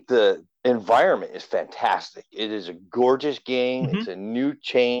 I think the environment is fantastic. It is a gorgeous game. Mm-hmm. It's a new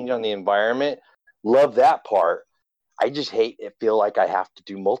change on the environment. Love that part. I just feel like I have to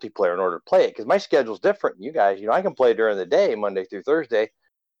do multiplayer in order to play it because my schedule's different than you guys. I can play during the day, Monday through Thursday.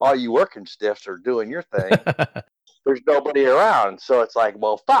 All you working stiffs are doing your thing. There's nobody around. So it's like,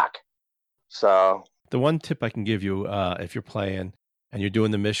 well, fuck. So the one tip I can give you, if you're playing and you're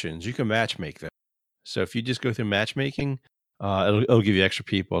doing the missions, you can matchmake them. So if you just go through matchmaking, it'll give you extra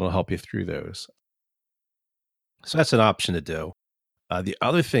people and it'll help you through those. So that's an option to do. The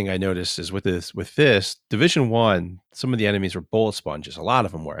other thing I noticed is with this Division 1, some of the enemies were bullet sponges. A lot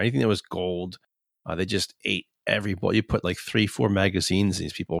of them were. Anything that was gold, they just ate every bullet. You put like 3-4 magazines in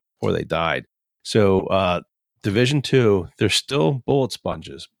these people before they died. So Division 2, they're still bullet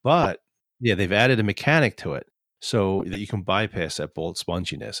sponges, but yeah, they've added a mechanic to it so that you can bypass that bullet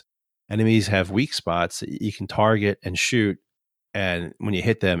sponginess. Enemies have weak spots that you can target and shoot, and when you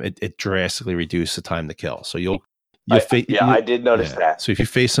hit them, it drastically reduces the time to kill. So I did notice that. So if you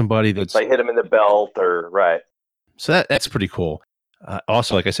face somebody that's like hit them in the belt or right. So that's pretty cool.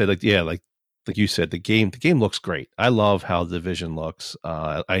 Also, like I said, like you said, the game looks great. I love how the Division looks.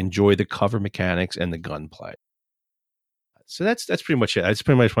 I enjoy the cover mechanics and the gunplay. So that's pretty much it. That's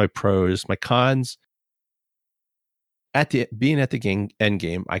pretty much my pros. My cons. Being at the end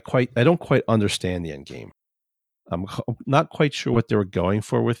game, I don't quite understand the end game. I'm not quite sure what they were going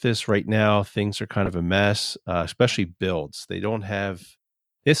for with this right now. Things are kind of a mess, especially builds. They have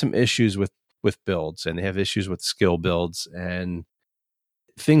some issues with builds, and they have issues with skill builds, and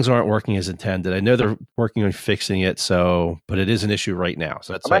things aren't working as intended. I know they're working on fixing it, but it is an issue right now.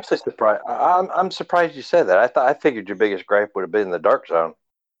 So that's I'm actually surprised. I'm surprised you said that. I figured your biggest gripe would have been the Dark Zone.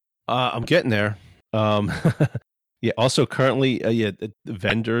 I'm getting there. Yeah. Also, currently, the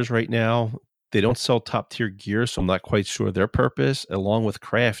vendors right now, they don't sell top tier gear, so I'm not quite sure their purpose. Along with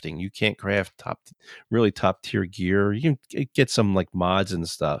crafting, you can't craft top tier gear. You can get some like mods and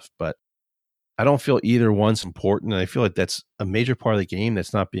stuff, but I don't feel either one's important. And I feel like that's a major part of the game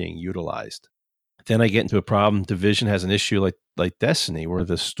that's not being utilized. Then I get into a problem. Division has an issue like Destiny, where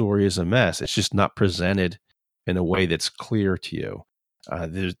the story is a mess. It's just not presented in a way that's clear to you.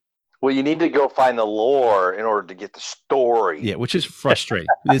 Well, you need to go find the lore in order to get the story. Yeah, which is frustrating.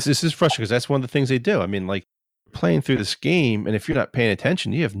 This is frustrating because that's one of the things they do. I mean, like playing through this game, and if you're not paying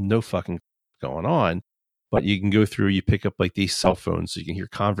attention, you have no fucking going on. But you can go through, you pick up like these cell phones so you can hear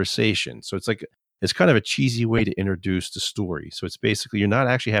conversation. So it's kind of a cheesy way to introduce the story. So it's basically, you're not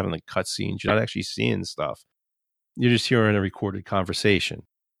actually having like cutscenes. You're not actually seeing stuff. You're just hearing a recorded conversation.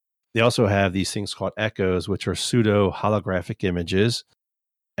 They also have these things called echoes, which are pseudo holographic images.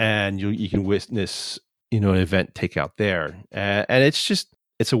 And you can witness, an event take out there. And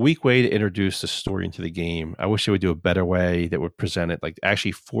it's a weak way to introduce the story into the game. I wish they would do a better way that would present it, like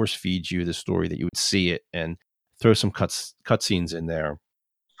actually force feed you the story, that you would see it and throw some cutscenes in there.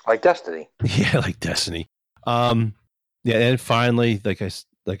 Like Destiny. Yeah, like Destiny. And finally,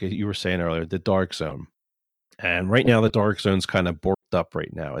 like you were saying earlier, the Dark Zone. And right now, the Dark Zone's kind of borked up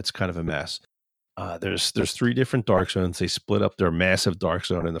right now. It's kind of a mess. There's 3 different Dark Zones. They split up their massive Dark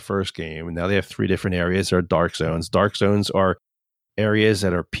Zone in the first game, and now they have 3 different areas that are Dark Zones. Dark Zones are areas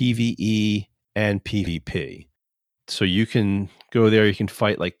that are PvE and PvP. So you can go there, you can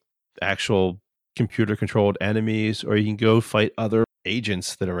fight like actual computer-controlled enemies, or you can go fight other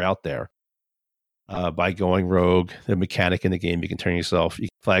agents that are out there by going rogue. The mechanic in the game, you can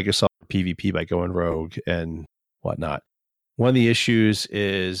flag yourself for PvP by going rogue and whatnot. One of the issues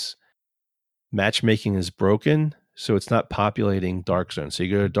is matchmaking is broken, so it's not populating Dark Zones. So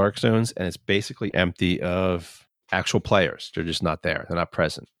you go to Dark Zones, and it's basically empty of actual players. They're just not there. They're not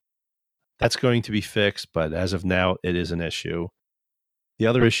present. That's going to be fixed, but as of now, it is an issue. The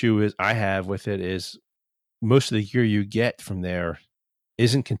other issue I have with it is most of the gear you get from there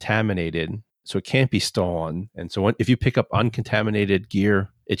isn't contaminated, so it can't be stolen. And so if you pick up uncontaminated gear,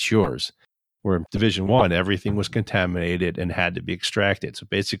 it's yours. Where in Division 1, everything was contaminated and had to be extracted. So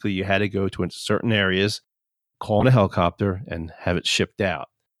basically, you had to go to certain areas, call in a helicopter, and have it shipped out,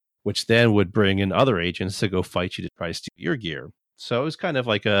 which then would bring in other agents to go fight you to try to steal your gear. So it was kind of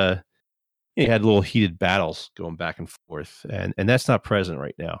like you had little heated battles going back and forth, and that's not present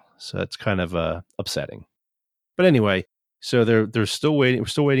right now. So it's kind of upsetting. But anyway, so they're still waiting. We're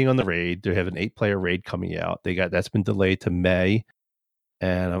still waiting on the raid. They have an 8-player raid coming out. That's been delayed to May,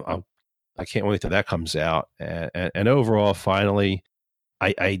 and I can't wait till that comes out. And overall, finally,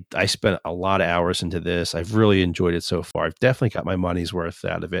 I spent a lot of hours into this. I've really enjoyed it so far. I've definitely got my money's worth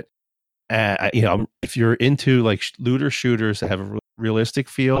out of it. If you're into like looter shooters that have a realistic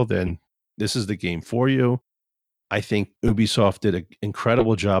feel, then this is the game for you. I think Ubisoft did an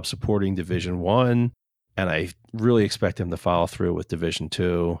incredible job supporting Division 1, and I really expect them to follow through with Division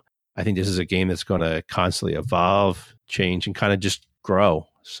 2. I think this is a game that's going to constantly evolve, change, and kind of just grow.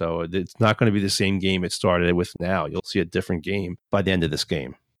 So it's not going to be the same game it started with now. You'll see a different game by the end of this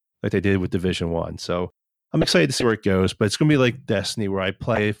game, like they did with Division 1. So I'm excited to see where it goes, but it's going to be like Destiny, where I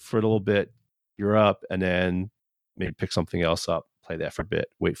play for a little bit, you're up, and then maybe pick something else up, play that for a bit,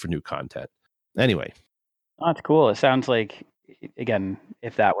 wait for new content. Anyway. Oh, that's cool. It sounds like, again,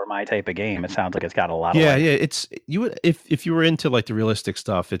 if that were my type of game, it sounds like it's got a lot of Yeah. You would, if you were into like the realistic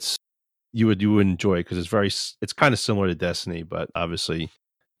stuff, you would enjoy it, because it's kind of similar to Destiny, but obviously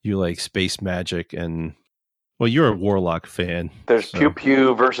you like space magic, and well, you're a Warlock fan. There's pew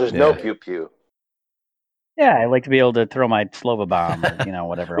pew versus no pew pew. Yeah, I like to be able to throw my Slova bomb, or,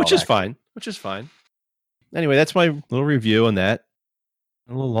 whatever. Which is fine. Anyway, that's my little review on that.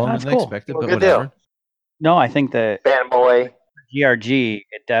 A little longer than I expected, but whatever. Deal. No, I think that Fanboy GRG,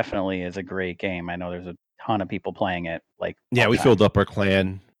 it definitely is a great game. I know there's a ton of people playing it. Yeah, we filled up our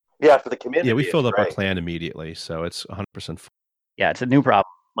clan. Yeah, for the community. Yeah, we filled up our clan immediately, so it's 100% full. Yeah, it's a new problem.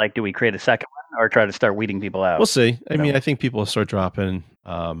 Do we create a second one or try to start weeding people out? We'll see. I mean, I think people will start dropping.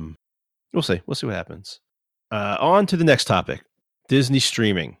 We'll see. We'll see what happens. On to the next topic. Disney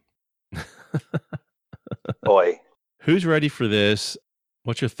streaming. Boy. Who's ready for this?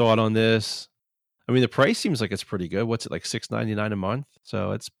 What's your thought on this? I mean, the price seems like it's pretty good. What's it, like $6.99 a month?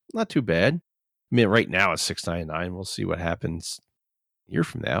 So it's not too bad. I mean, right now it's $6.99. We'll see what happens a year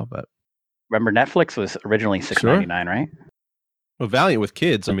from now. But remember, Netflix was originally $6.99, right? Well, Valiant with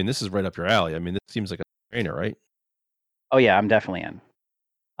kids, I mean, this is right up your alley. I mean, this seems like a trainer, right? Oh yeah, I'm definitely in.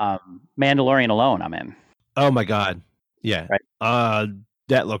 Mandalorian alone, I'm in. Oh my God. Yeah. Right.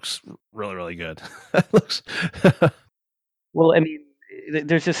 That looks really, really good. That looks. Well, I mean,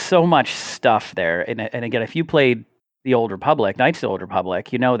 there's just so much stuff there, and again, if you played the Old Republic, Knights of the Old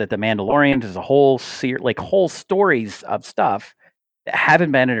Republic, you know that the Mandalorians is a whole whole stories of stuff that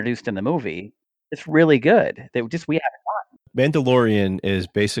haven't been introduced in the movie. It's really good. We have. Mandalorian is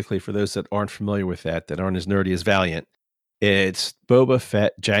basically, for those that aren't familiar with that aren't as nerdy as Valiant, it's Boba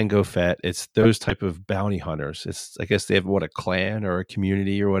Fett, Jango Fett. It's those type of bounty hunters. It's, I guess they have a clan or a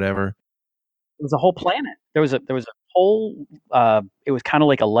community or whatever. It was a whole planet. There was a whole. It was kind of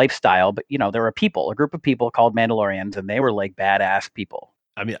like a lifestyle, but there were a group of people called Mandalorians, and they were like badass people.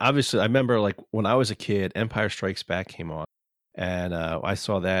 I mean, obviously, I remember like when I was a kid, Empire Strikes Back came on, and I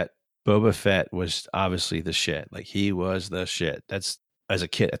saw that Boba Fett was obviously the shit. Like, he was the shit. That's, as a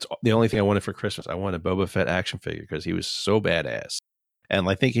kid, that's the only thing I wanted for Christmas. I wanted a Boba Fett action figure because he was so badass. And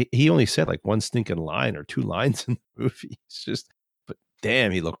I think he only said like one stinking line or two lines in the movie. It's just, but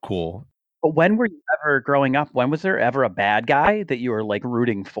damn, he looked cool. But when were you ever growing up? When was there ever a bad guy that you were like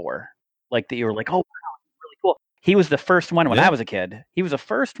rooting for? Like that you were like, oh, wow, he's really cool. He was the first one when I was a kid. He was the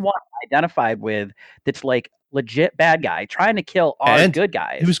first one identified with that's like legit bad guy trying to kill our good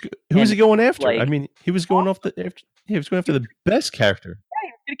guys. Who was he going after? Like, I mean, he was going he was going after the best character. Yeah,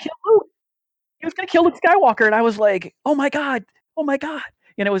 he was going to kill Luke. He was going to kill Luke Skywalker, and I was like, oh my god.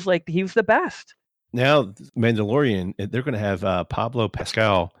 And it was like he was the best. Now, Mandalorian, they're going to have Pablo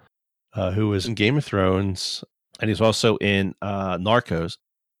Pascal, who was in Game of Thrones, and he's also in Narcos.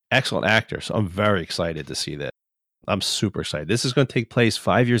 Excellent actor. So I'm very excited to see that. I'm super excited. This is going to take place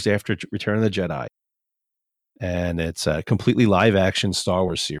 5 years after Return of the Jedi. And it's a completely live action Star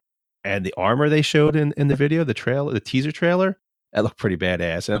Wars series. And the armor they showed in the video, the teaser trailer, that looked pretty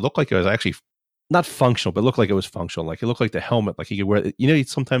badass. And it looked like it was actually not functional, but it looked like it was functional. Like, it looked like the helmet, like he could wear,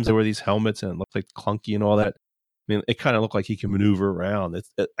 sometimes they wear these helmets and it looked like clunky and all that. I mean, it kind of looked like he can maneuver around.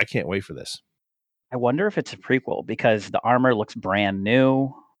 I can't wait for this. I wonder if it's a prequel because the armor looks brand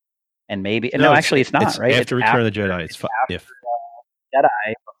new. And maybe actually it's not, right? After Return of the Jedi. It's after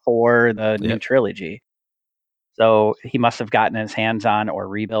Jedi, before the new trilogy. So he must have gotten his hands on or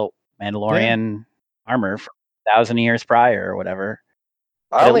rebuilt Mandalorian armor from 1,000 years prior or whatever.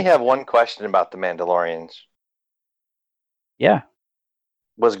 I only have one question about the Mandalorians. Yeah.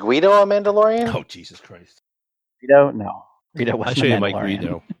 Was Guido a Mandalorian? Oh, Jesus Christ. Greedo? No. Greedo wasn't I'll show you my Mandalorian.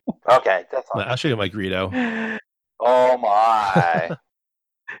 Greedo. Okay, that's all. I'll show you my Greedo. Oh my.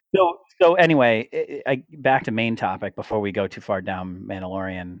 So anyway, back to main topic before we go too far down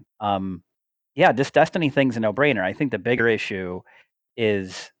Mandalorian. This Destiny thing's a no-brainer. I think the bigger issue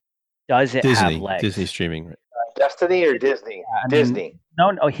is, does it have legs? Disney streaming. Destiny or Disney? Yeah, Disney.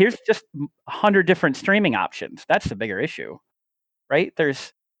 No. Here's just 100 different streaming options. That's the bigger issue, right?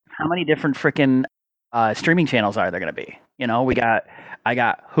 There's how many different freaking streaming channels are there going to be? I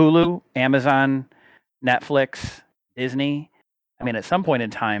got Hulu, Amazon, Netflix, Disney. I mean, at some point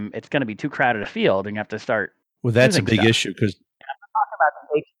in time, it's going to be too crowded a field, and you have to start. Well, that's a big issue because I'm talking about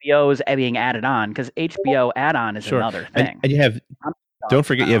the HBO's being added on, because HBO add-on is another thing. And you have, don't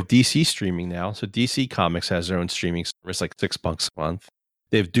forget, you have DC streaming now. So DC Comics has their own streaming service, like $6 a month.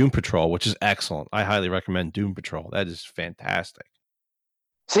 They have Doom Patrol, which is excellent. I highly recommend Doom Patrol. That is fantastic.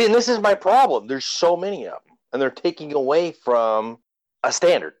 See, and this is my problem. There's so many of them, and they're taking away from a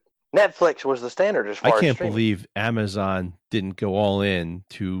standard. Netflix was the standard as far as I can't streaming. believe Amazon didn't go all in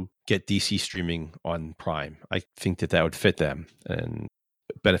to get DC streaming on Prime. I think that would fit them and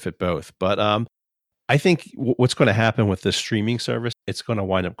benefit both. But I think what's going to happen with the streaming service, it's going to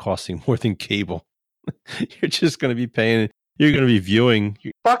wind up costing more than cable. You're just going to be paying. You're going to be viewing.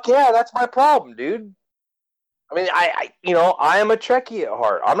 Fuck yeah, that's my problem, dude. I mean, I am a Trekkie at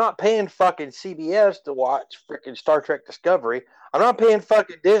heart. I'm not paying fucking CBS to watch freaking Star Trek Discovery. I'm not paying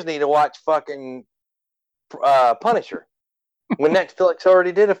fucking Disney to watch fucking Punisher when Netflix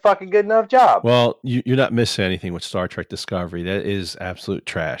already did a fucking good enough job. Well, you're not missing anything with Star Trek Discovery. That is absolute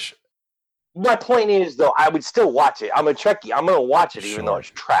trash. My point is, though, I would still watch it. I'm a Trekkie. I'm going to watch it even though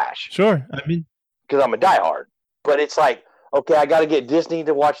it's trash. Sure. I mean, because I'm a diehard. But it's like, okay, I got to get Disney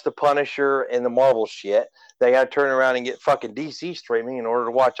to watch the Punisher and the Marvel shit. They got to turn around and get fucking DC streaming in order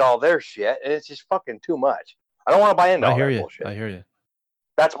to watch all their shit. And it's just fucking too much. I don't want to buy into all that bullshit. I hear you.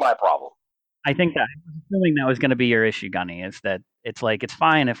 That's my problem. I think that, assuming that was going to be your issue, Gunny, is that it's like, it's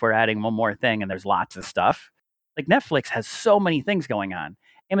fine if we're adding one more thing and there's lots of stuff. Like, Netflix has so many things going on.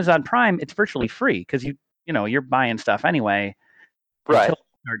 Amazon Prime, it's virtually free because you're buying stuff anyway. Right. Until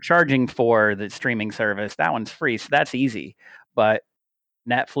you start charging for the streaming service, that one's free, so that's easy. but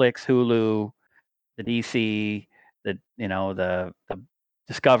Netflix, Hulu, the DC, the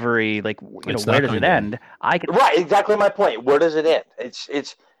Discovery, like It's where not does going it to end? I can Right, exactly my point. Where does it end? It's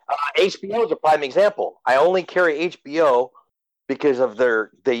HBO is a prime example. I only carry HBO because of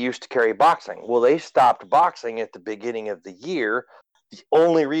they used to carry boxing. Well, they stopped boxing at the beginning of the year. The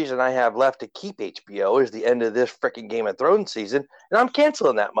only reason I have left to keep HBO is the end of this freaking Game of Thrones season, and I'm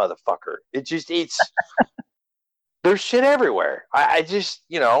canceling that motherfucker. It's there's shit everywhere. I just,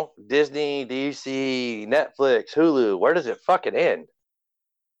 Disney, DC, Netflix, Hulu, where does it fucking end?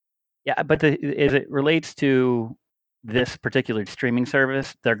 Yeah, but as it relates to this particular streaming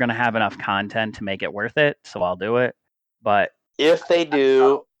service, they're going to have enough content to make it worth it, so I'll do it. But if they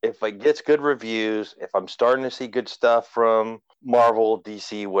do, if it gets good reviews, if I'm starting to see good stuff from Marvel,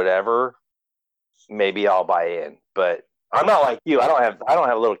 DC, whatever, maybe I'll buy in. But I'm not like you. I don't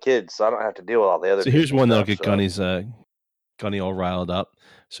have little kids, so I don't have to deal with all the other. So here's one that'll stuff, get Gunny all riled up.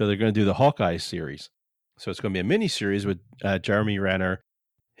 So they're going to do the Hawkeye series. So it's going to be a mini series with Jeremy Renner,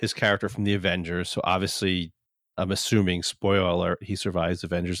 his character from the Avengers. So obviously, I'm assuming, spoiler alert, he survives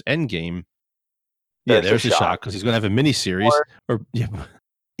Avengers Endgame. Yeah, there's a shock because he's going to have a mini series, or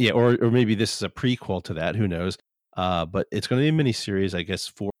maybe this is a prequel to that. Who knows? But it's going to be a mini series, I guess,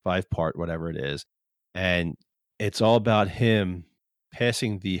 4 or 5 part, whatever it is, and it's all about him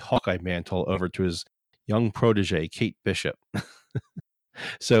passing the Hawkeye mantle over to his young protege, Kate Bishop.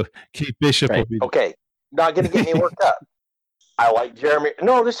 So Kate Bishop will be okay. Not going to get me worked up. I like Jeremy.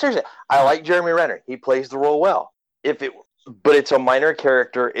 No, seriously, I like Jeremy Renner. He plays the role well. But it's a minor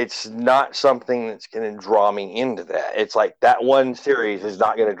character. It's not something that's going to draw me into that. It's like that one series is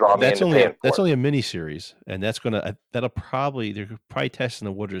not going to draw me into. That's only a mini series, and they're probably testing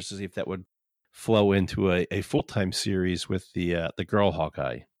the waters to see if that would flow into a full-time series with the girl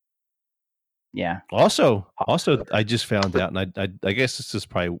Hawkeye. Yeah. Also, I just found out, and I guess this is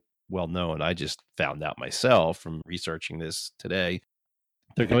probably well known. I just found out myself from researching this today.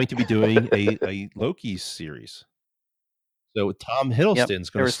 They're going to be doing a Loki series. So Tom Hiddleston's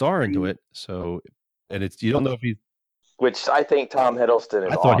going to star into it. So, and you don't know if which I think Tom Hiddleston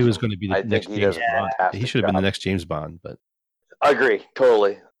is. I thought awesome. he was going to be the next James Bond. He should have been the next James Bond, but I agree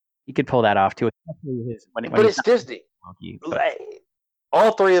totally. He could pull that off too. But it's Disney. Loki, but...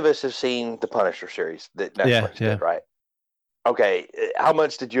 All 3 of us have seen the Punisher series that Netflix did, right? Okay, how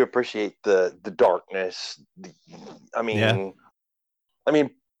much did you appreciate the darkness?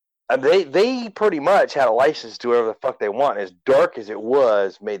 They pretty much had a license to do whatever the fuck they want. As dark as it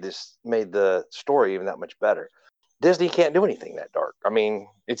was, made the story even that much better. Disney can't do anything that dark. I mean,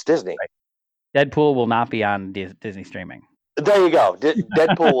 it's Disney. Right. Deadpool will not be on Disney streaming. There you go.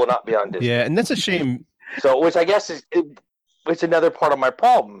 Deadpool will not be on Disney. Yeah, and that's a shame. So, which I guess it's another part of my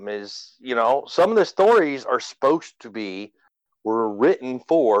problem is, some of the stories are supposed to were written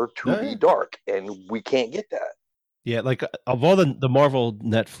to be dark, and we can't get that. Yeah, like of all the Marvel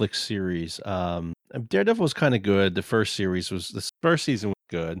Netflix series, Daredevil was kind of good. The first season was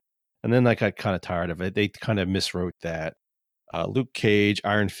good, and then I got kind of tired of it. They kind of miswrote that. Luke Cage,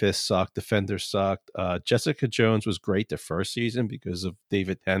 Iron Fist sucked. Defender sucked. Jessica Jones was great the first season because of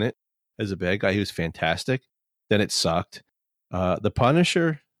David Tennant as a bad guy. He was fantastic. Then it sucked. The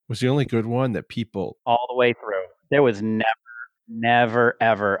Punisher was the only good one that people all the way through. There was never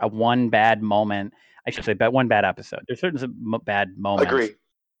ever a one bad moment. I should say, one bad episode. There's certain bad moments. Agree.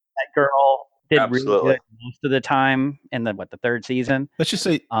 That girl did really good most of the time in the 3rd season. Let's just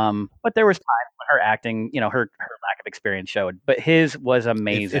say, but there was times when her acting, her lack of experience showed. But his was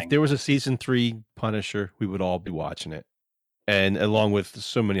amazing. If there was a season 3 Punisher, we would all be watching it, and along with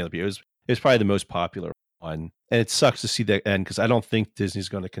so many other people, it was probably the most popular one. And it sucks to see that end because I don't think Disney's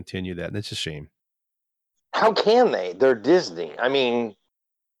going to continue that, and it's a shame. How can they? They're Disney. I mean,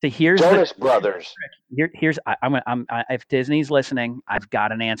 so here's Jonas Brothers. If Disney's listening, I've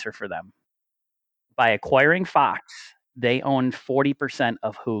got an answer for them. By acquiring Fox, they own 40%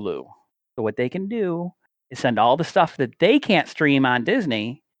 of Hulu. So what they can do is send all the stuff that they can't stream on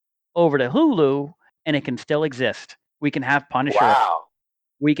Disney over to Hulu, and it can still exist. We can have Punisher. Wow.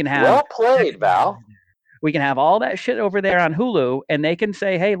 We can have well played, Val. We can have all that shit over there on Hulu, and they can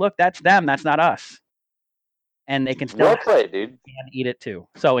say, "Hey, look, that's them. That's not us." And they can still dude. And eat it too.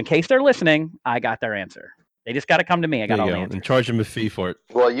 So in case they're listening, I got their answer. They just got to come to me. I got all the answers. And charge them a fee for it.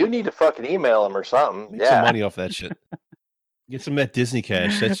 Well, you need to fucking email them or something. Make some money off that shit. Get some of that Disney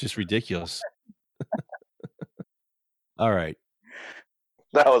cash. That's just ridiculous. All right.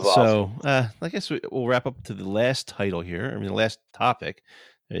 That was awesome. So I guess we'll wrap up to the last title here. The last topic.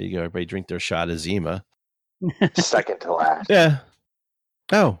 There you go. Everybody drink their shot of Zima. Second to last. Yeah.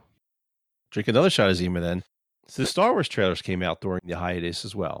 Oh. Drink another shot of Zima then. So the Star Wars trailers came out during the hiatus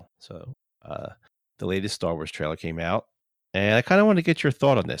as well. So the latest Star Wars trailer came out, and I kind of want to get your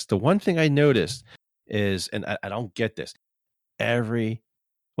thought on this. The one thing I noticed is, and I don't get this, there's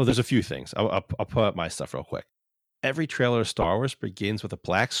a few things. I'll pull up my stuff real quick. Every trailer of Star Wars begins with a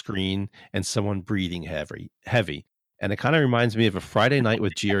black screen and someone breathing heavy. And it kind of reminds me of a Friday night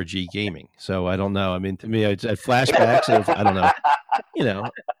with GRG Gaming. So I don't know. I mean, to me, I had flashbacks of, I don't know,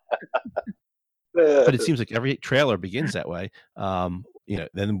 but it seems like every trailer begins that way.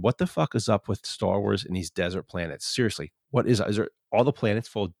 Then what the fuck is up with Star Wars and these desert planets? Seriously, what is there all the planets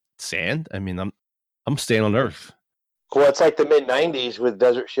full of sand? I mean, I'm staying on Earth. Well, it's like the mid-'90s with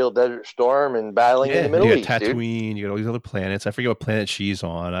Desert Shield, Desert Storm, and battling in the Middle East. You got Tatooine, you got all these other planets. I forget what planet she's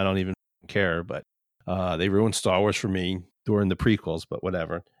on. I don't even care, but they ruined Star Wars for me during the prequels, but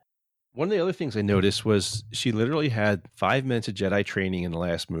whatever. One of the other things I noticed was she literally had 5 minutes of Jedi training in the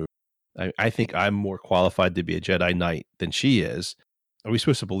last movie. I think I'm more qualified to be a Jedi Knight than she is. Are we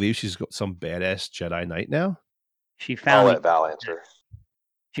supposed to believe she's got some badass Jedi Knight now? I'll let Val answer.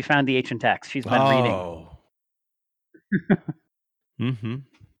 She found the ancient text. She's been reading. Mm-hmm.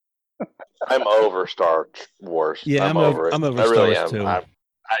 I'm over Star Wars. Yeah, I'm over it. I'm over Star Wars too.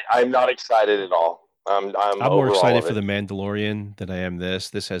 I'm not excited at all. I'm more excited for The Mandalorian than I am this.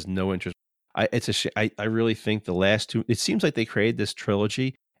 This has no interest. It's a shame. I really think the last two. It seems like they created this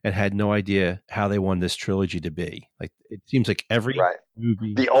trilogy and had no idea how they wanted this trilogy to be. Like it seems like every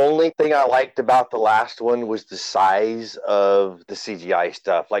movie. The only thing I liked about the last one was the size of the CGI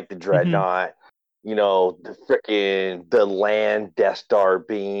stuff, like the Dreadnought. The land Death Star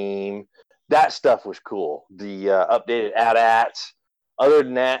beam. That stuff was cool. The updated AT-ATs. Other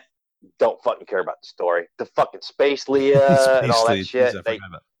than that, don't fucking care about the story. The fucking Space Leia and all that shit.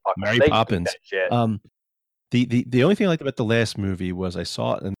 Mary Poppins. The only thing I liked about the last movie was I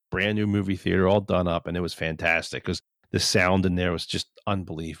saw it in a brand new movie theater, all done up, and it was fantastic because the sound in there was just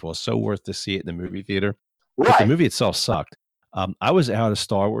unbelievable. So worth to see it in the movie theater. Right. But the movie itself sucked. I was out of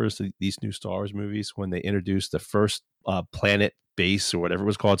Star Wars, these new Star Wars movies, when they introduced the first planet base or whatever it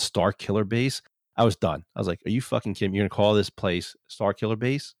was called, Star Killer Base. I was done. I was like, are you fucking kidding me? You're going to call this place Star Killer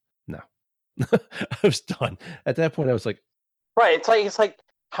Base? No. I was done. At that point, I was like... Right. It's like,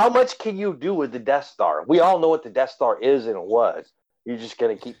 how much can you do with the Death Star? We all know what the Death Star is and was. You're just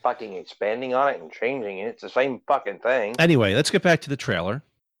going to keep fucking expanding on it and changing it. It's the same fucking thing. Anyway, let's get back to the trailer.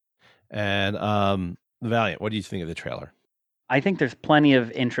 And Valiant, what do you think of the trailer? I think there's plenty of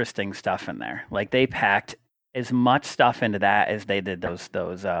interesting stuff in there. Like they packed as much stuff into that as they did those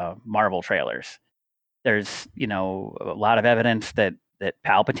Marvel trailers. There's a lot of evidence that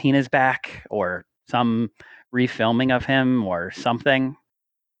Palpatine is back, or some refilming of him, or something.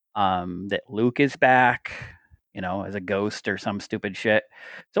 That Luke is back, as a ghost or some stupid shit.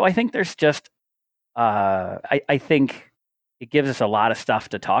 So I think there's just I think it gives us a lot of stuff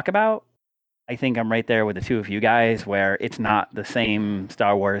to talk about. I think I'm right there with the two of you guys, where it's not the same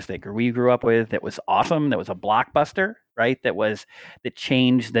Star Wars that we grew up with. That was awesome. That was a blockbuster, right? That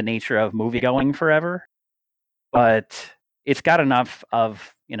changed the nature of movie going forever. But it's got enough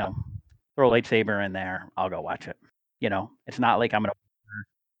of, throw a lightsaber in there. I'll go watch it. It's not like I'm going to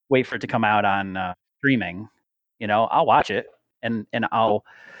wait for it to come out on streaming. I'll watch it and I'll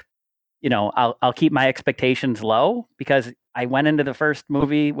keep my expectations low, because I went into the first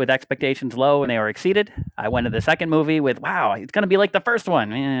movie with expectations low and they were exceeded. I went into the second movie with, wow, it's going to be like the first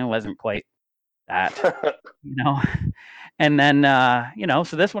one. It wasn't quite that, And then,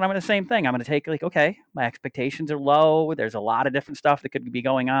 so this one, I'm going to same thing. I'm going to take okay, my expectations are low. There's a lot of different stuff that could be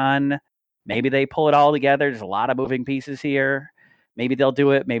going on. Maybe they pull it all together. There's a lot of moving pieces here. Maybe they'll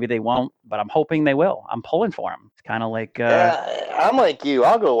do it. Maybe they won't. But I'm hoping they will. I'm pulling for them. It's kind of like... I'm like you.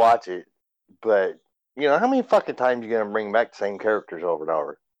 I'll go watch it. But, how many fucking times are you going to bring back the same characters over and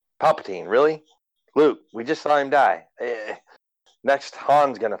over? Palpatine, really? Luke, we just saw him die. Next,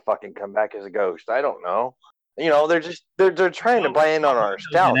 Han's going to fucking come back as a ghost. I don't know. They're trying to play in on our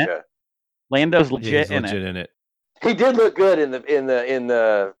nostalgia. Lando's legit in it. He did look good in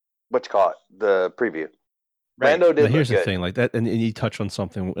the what you call it, the preview. Lando did. Here's the thing, like that, and you touch on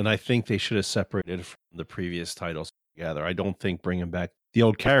something, and I think they should have separated from the previous titles together. I don't think bringing back the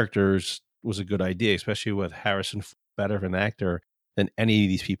old characters was a good idea, especially with Harrison better of an actor than any of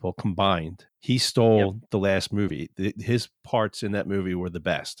these people combined. He stole the last movie. His parts in that movie were the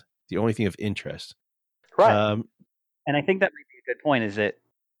best. The only thing of interest. Right. And I think that might be a good point, is that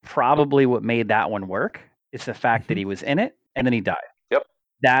probably what made that one work is the fact that he was in it and then he died. Yep.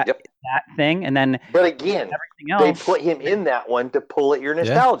 That thing, and then... But again, everything else, they put him in that one to pull at your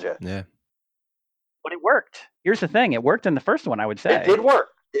nostalgia. Yeah. But it worked. Here's the thing. It worked in the first one, I would say. It did work.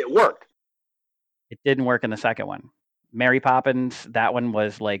 It worked. It didn't work in the second one. Mary Poppins, that one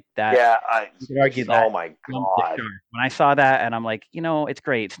was like that. Yeah, You could argue that. oh my God. When I saw that, and I'm like, it's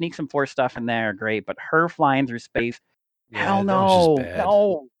great. Sneak some Force stuff in there, great. But her flying through space, hell that was no, just bad.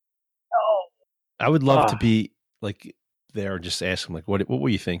 no. I would love to be like there and just ask him, like, what were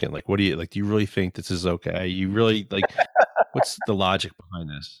you thinking? Like, what do you like? Do you really think this is okay? You really like? What's the logic behind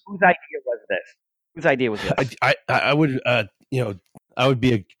this? Whose idea was this? Whose idea was this? I would, I would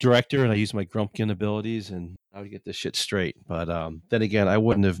be a director, and I use my Grumpkin abilities, and I would get this shit straight. But then again, I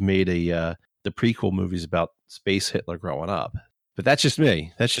wouldn't have made the prequel movies about space Hitler growing up. But that's just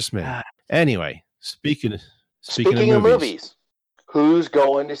me. Anyway, speaking of movies, who's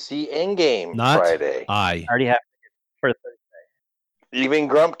going to see Endgame Friday? I already have tickets for Thursday. Even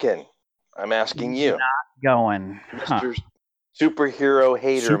Grumpkin. I'm asking you. Not going. Mr. Superhero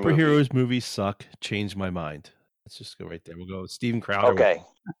hater. Movies suck. Change my mind. Let's just go right there. We'll go with Steven Crowder. Okay.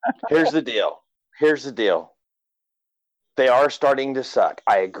 Here's the deal. They are starting to suck.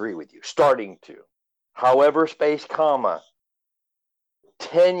 I agree with you. Starting to. However,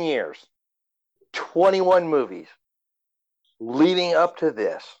 10 years, 21 movies leading up to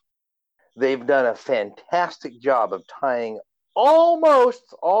this. They've done a fantastic job of tying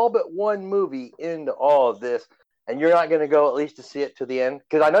almost all but one movie into all of this. And you're not going to go at least to see it to the end?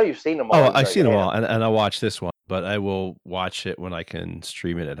 Because I know you've seen them all. Oh, I've seen them all, and I watched this one, but I will watch it when I can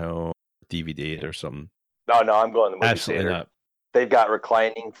stream it at home, DVD it or something. No, I'm going to the movie Absolutely theater. Not. They've got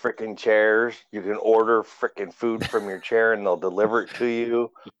reclining freaking chairs. You can order freaking food from your chair, and they'll deliver it to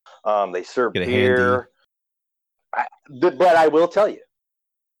you. They serve beer. But I will tell you,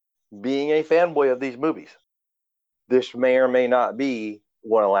 being a fanboy of these movies, this may or may not be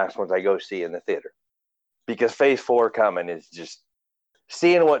one of the last ones I go see in the theater. Because Phase 4 coming is just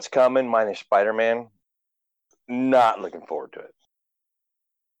seeing what's coming minus Spider-Man. Not looking forward to it.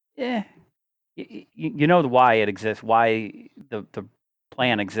 Yeah. You know why it exists, why the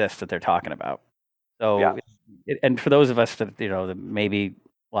plan exists that they're talking about. So, yeah. And for those of us that, that maybe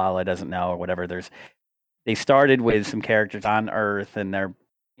Lala doesn't know or whatever, they started with some characters on Earth, and they're,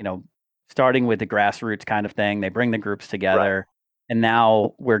 starting with the grassroots kind of thing. They bring the groups together. Right. And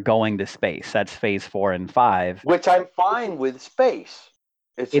now we're going to space. That's Phase 4 and 5. Which I'm fine with space.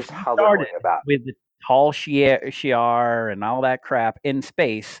 It's just how they're going about it. With the tall Shi'ar and all that crap in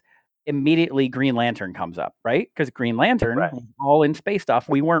space, immediately Green Lantern comes up, right? Because Green Lantern, was all in space stuff,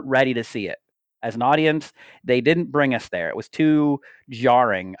 we weren't ready to see it. As an audience, they didn't bring us there. It was too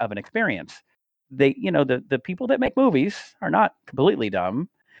jarring of an experience. They, the people that make movies are not completely dumb.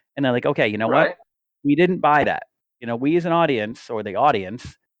 And they're like, okay, what? We didn't buy that. We as an audience, or the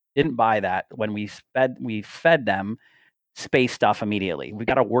audience, didn't buy that when we fed them space stuff immediately. We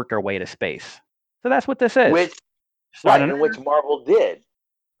got to work our way to space. So that's what this is. Which Marvel did.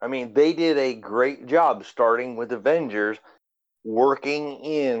 I mean, they did a great job starting with Avengers, working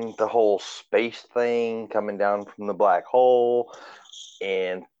in the whole space thing, coming down from the black hole,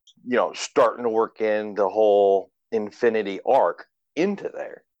 and, starting to work in the whole Infinity arc into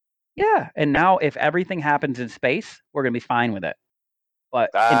there. Yeah, and now if everything happens in space, we're going to be fine with it. But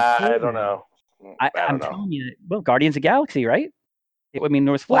I don't know. I'm telling you, well, Guardians of the Galaxy, right? There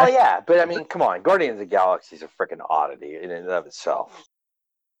was Flash. Well, yeah, but I mean, come on, Guardians of the Galaxy is a freaking oddity in and of itself.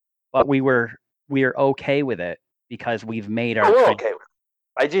 But we're okay with it because we've made our. We're okay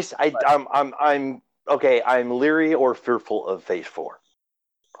with it. I'm okay. I'm leery or fearful of Phase 4.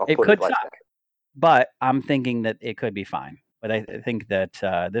 It could suck, but I'm thinking that it could be fine. But I think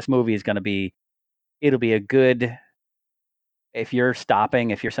that this movie is going to be, it'll be a good, if you're saying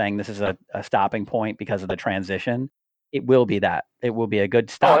this is a stopping point because of the transition, it will be that. It will be a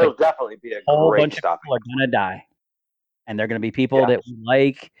good stopping. It'll definitely be a whole great bunch stopping. Of people are going to die. And they're going to be people that we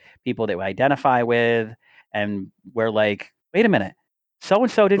like, people that we identify with. And we're like, wait a minute,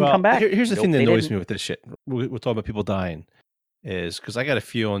 so-and-so didn't come back. Here's the thing that annoys me with this shit. We'll talk about people dying. Is because I got a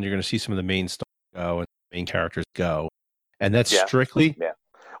feeling you're going to see some of the main stars go and the main characters go. And that's strictly,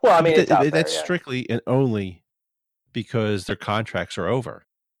 well, I mean, that's strictly and only because their contracts are over.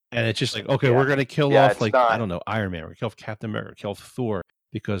 And it's just like, okay, we're going to kill off, I don't know, Iron Man, or kill off Captain America, kill off Thor,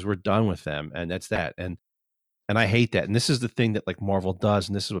 because we're done with them. And that's that. And I hate that. And this is the thing that like Marvel does.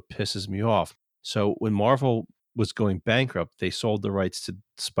 And this is what pisses me off. So when Marvel was going bankrupt, they sold the rights to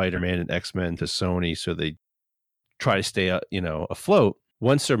Spider-Man and X-Men to Sony. So they try to stay, afloat.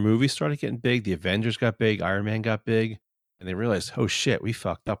 Once their movies started getting big, the Avengers got big, Iron Man got big. And they realized, oh shit, we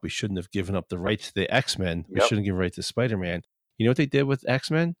fucked up. We shouldn't have given up the rights to the X-Men. We shouldn't give rights to Spider-Man. You know what they did with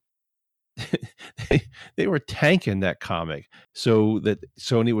X-Men? they were tanking that comic so that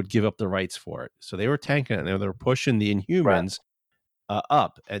Sony would give up the rights for it. So they were tanking it. And they were pushing the Inhumans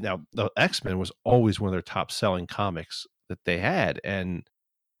up. And now the X-Men was always one of their top selling comics that they had, and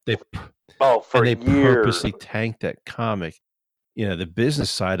they purposely tanked that comic. The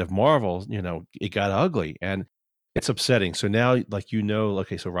business side of Marvel, it got ugly, and it's upsetting. So now,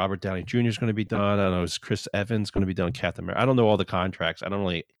 okay, so Robert Downey Jr. is going to be done. I don't know, is Chris Evans going to be done? Captain America. I don't know all the contracts. I don't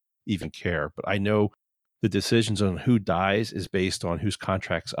really even care, but I know the decisions on who dies is based on whose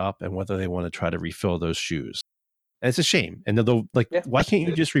contract's up and whether they want to try to refill those shoes. And it's a shame. And they'll why can't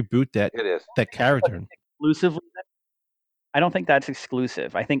you just reboot that character? Exclusively? I don't think that's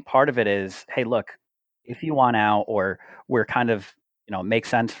exclusive. I think part of it is, hey, look, if you want out, or we're kind of, makes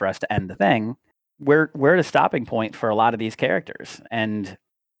sense for us to end the thing, we're at a stopping point for a lot of these characters. And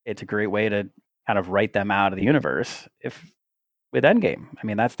it's a great way to kind of write them out of the universe with Endgame. I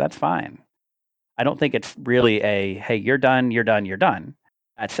mean, that's fine. I don't think it's really hey, you're done.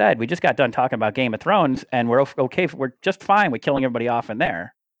 That said, we just got done talking about Game of Thrones, and we're okay. We're just fine with killing everybody off in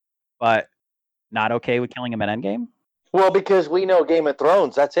there, but not okay with killing him in Endgame. Well, because we know Game of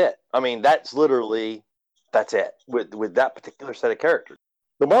Thrones, that's it. I mean, that's it with that particular set of characters.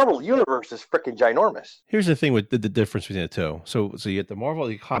 The Marvel universe is freaking ginormous. Here's the thing with the difference between the two. So you get the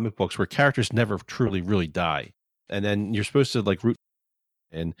Marvel comic books where characters never truly really die, and then you're supposed to root,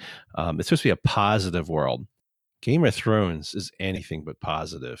 and it's supposed to be a positive world. Game of Thrones is anything but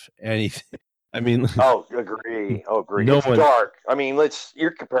positive. Anything. I mean, agree. It's dark. I mean,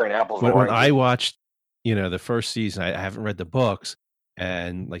 you're comparing apples and oranges. When I watched, the first season, I haven't read the books,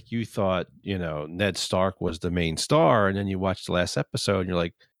 and you thought, Ned Stark was the main star, and then you watch the last episode, and you're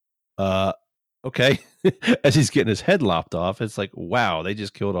like, okay. As he's getting his head lopped off, it's like, wow, they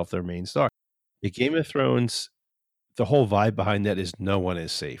just killed off their main star. The Game of Thrones, the whole vibe behind that is no one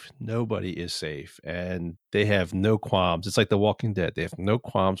is safe. Nobody is safe. And they have no qualms. It's like The Walking Dead. They have no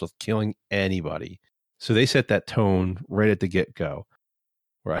qualms with killing anybody. So they set that tone right at the get-go.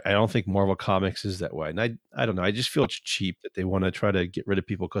 Right? I don't think Marvel Comics is that way. And I don't know. I just feel it's cheap that they want to try to get rid of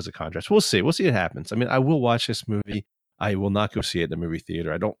people because of contracts. We'll see. We'll see what happens. I mean, I will watch this movie. I will not go see it in the movie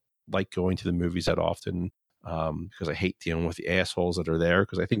theater. I don't like going to the movies that often because I hate dealing with the assholes that are there,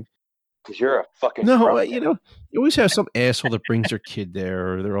 because I think because you're a fucking you always have some asshole that brings their kid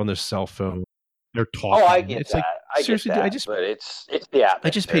there, or they're on their cell phone, they're talking. Oh, I get that. Seriously, but it's the atmosphere. I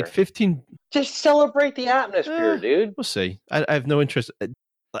just paid $15. Just celebrate the atmosphere, dude. We'll see. I have no interest.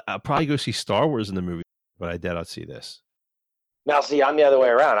 I'll probably go see Star Wars in the movie, but I doubt I'll see this. Now, see, I'm the other way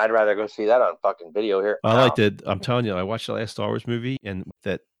around. I'd rather go see that on fucking video here. I'm telling you, I watched the last Star Wars movie, and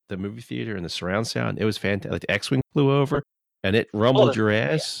the movie theater and the surround sound, it was fantastic. Like the X-Wing flew over, and it rumbled your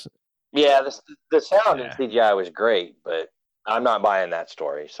ass. Yeah, the sound in CGI was great, but I'm not buying that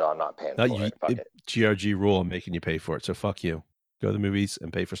story, so I'm not paying for it. Fuck it. GRG rule, I'm making you pay for it, so fuck you. Go to the movies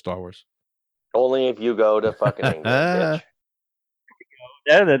and pay for Star Wars. Only if you go to fucking England, bitch.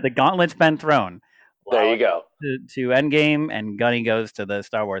 Yeah, the gauntlet's been thrown. There you go. To Endgame, and Gunny goes to the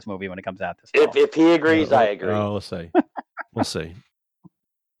Star Wars movie when it comes out this fall. If he agrees, I agree. Oh, we'll see. We'll see.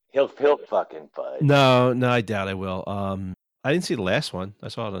 He'll fucking fudge. No, I doubt I will. I didn't see the last one. I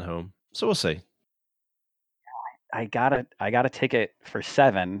saw it at home. So we'll see. I got a ticket for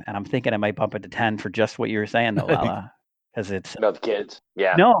 7, and I'm thinking I might bump it to 10 for just what you were saying, though, Lala. Because it's the kids.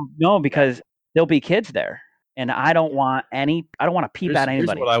 Yeah. No, because there'll be kids there, and I don't want to peep at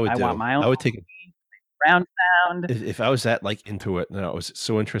anybody. Here's what I would do. Want my own. I would take it. Round sound. If I was that into it, and I was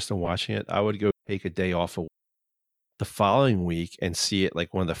so interested in watching it, I would go take a day off the following week and see it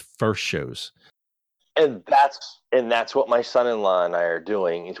like one of the first shows. And that's what my son-in-law and I are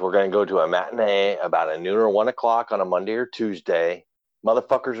doing. Is we're going to go to a matinee about noon or 1 o'clock on a Monday or Tuesday.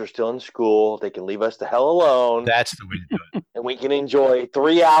 Motherfuckers are still in school. They can leave us the hell alone. That's the way to do it. And we can enjoy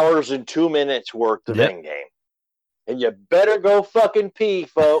 3 hours and 2 minutes worth of Endgame. And you better go fucking pee,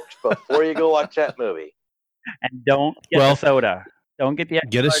 folks, before you go watch that movie. And don't get the soda. Don't get the extra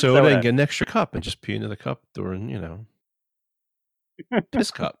get a soda and get an extra cup and just pee into the cup during,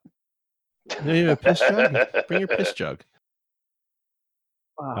 piss cup. You have a piss jug? Bring your piss jug.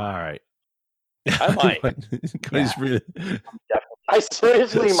 All right. I might. Really... I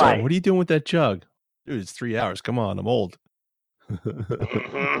seriously might. What are you doing with that jug? Dude, it's 3 hours. Come on, I'm old.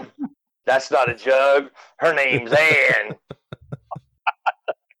 That's not a jug. Her name's Ann.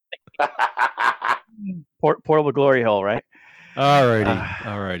 Portable glory hole, right?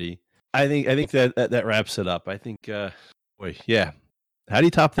 Alrighty. I think that wraps it up. I think. Yeah. How do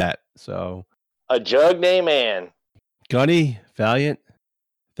you top that? So, a jug named Ann. Gunny, Valiant,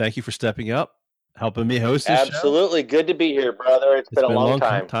 thank you for stepping up, helping me host this Absolutely. show. Good to be here, brother. It's been a long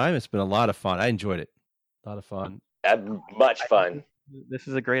time. It's been a lot of fun. I enjoyed it. A lot of fun. Much fun. This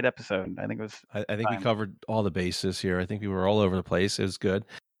is a great episode. I think it was. I think we fine. covered all the bases here. I think we were all over the place. It was good.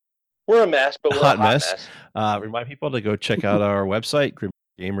 We're a mess, but we're Hot a hot mess. Remind people to go check out our website,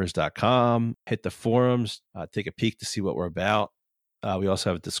 grimgamers.com, hit the forums, take a peek to see what we're about. We also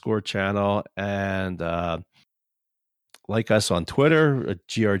have a Discord channel, and like us on Twitter at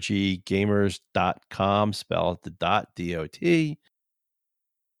grggamers.com, spell the .dot.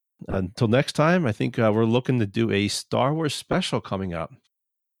 Until next time, I think we're looking to do a Star Wars special coming up.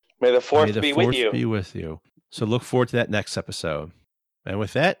 May the Fourth May the be Fourth with you. be with you. So look forward to that next episode. And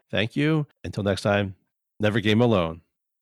with that, thank you. Until next time, never game alone.